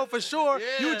don't know for sure.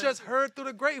 You just heard through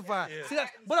the grapevine. Yeah. See,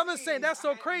 but I'm just saying that's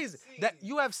so crazy that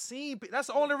you have seen. That's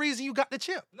the only reason you got the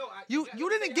chip. No, You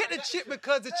didn't get the chip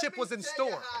because the chip was in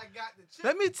store.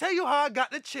 Let me me tell you how I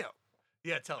got the chip.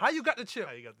 Yeah, tell us. How you got the chip?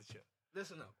 How you got the chip?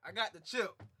 Listen up. I got the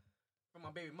chip from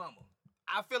my baby mama.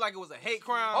 I feel like it was a hate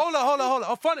crime. Hold on.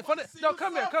 Oh, funny. No,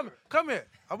 come here.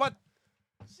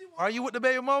 Are you with the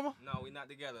baby mama? No, we not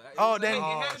together. Oh, It then-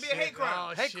 had to be a hate crime.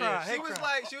 Oh, Hate shit.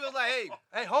 crime. She was like, hey,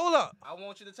 Hey, hold up. I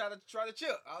want you to try the chip.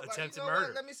 I was Attempted like, you know murder.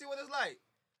 what? Let me see what it's like.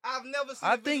 I've never seen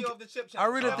I a video think- of the chip I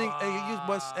challenge. really think. Hey, you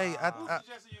must. Hey, Who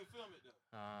suggested you film it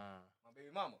though? My baby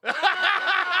mama.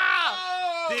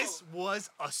 This was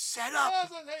a setup. That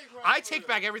was a hate crime I for take real.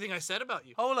 back everything I said about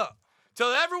you. hold up. To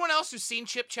everyone else who's seen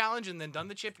Chip Challenge and then done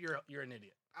the chip, you're an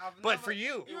idiot. But for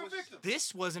you, You're a victim.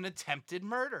 this was an attempted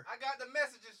murder. I got the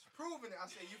messages proving it. I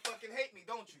said, you fucking hate me,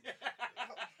 don't you?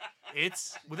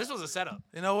 This was a setup.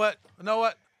 You know what?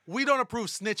 We don't approve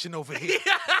snitching over here.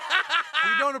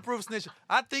 We don't approve snitching.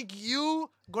 I think you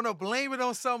gonna blame it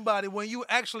on somebody when you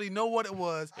actually know what it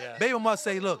was. Yeah. Baby must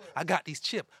say, look, I got these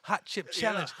hot chip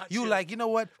challenge. hot You chip. like, you know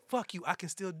what? Fuck you. I can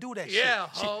still do that Yeah,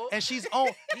 shit. ho. And she's on,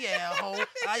 yeah, ho.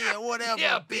 Yeah, whatever,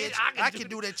 Yeah, bitch. bitch, I can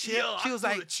do that chip. Yo, I She was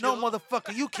can do like, the no, chip.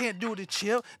 motherfucker, you can't do the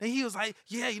chip. And he was like,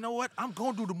 yeah, you know what? I'm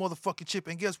gonna do the motherfucking chip.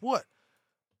 And guess what?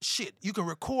 Shit, you can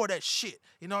record that shit.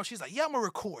 You know, she's like, yeah, I'm gonna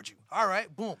record you. All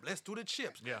right, boom, let's do the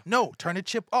chips. Yeah. No, turn the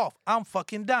chip off. I'm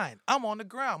fucking dying. I'm on the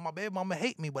ground. My baby mama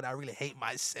hate me, but I really hate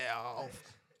myself.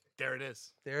 There it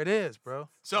is. There it is, bro.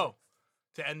 So,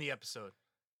 to end the episode,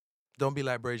 Don't be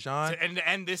like Bray John. and to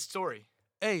end this story.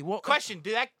 Hey, what Question: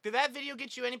 Did that video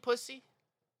get you any pussy?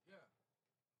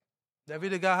 That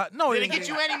video got hot. No, Did it didn't get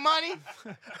you any money?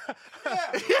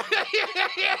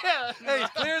 Yeah. Hey,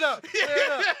 clear it up.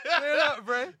 Clear it up,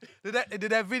 Bray.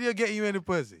 Did that video get you any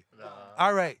pussy?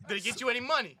 All right. Did it get you any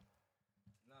money?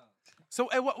 So,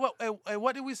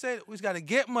 what did we say? We just got to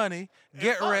get money,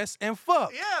 get fuck. rest, and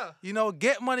fuck. Yeah. You know,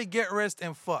 get money, get rest,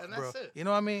 and fuck, And bro. that's it. You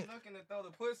know what I mean? Looking to throw the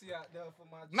pussy out there for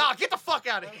my Nah, get the fuck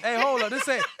out of here. Hey, hold on. This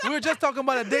ain't. We were just talking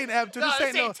about a dating app too. No, This this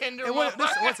ain't ain't no. Tinder, Hey,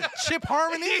 what's it? Chip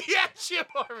Harmony? Yeah, Chip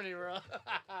Harmony, bro.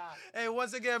 Hey,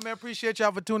 once again, man, appreciate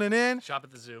y'all for tuning in. Shop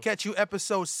at the zoo. Catch you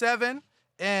episode 7,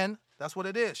 and that's what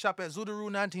it is. Shop at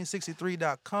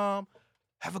Zhudaru1963.com.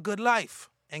 Have a good life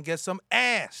and get some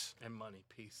ass. And money.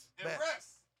 Peace. And rest.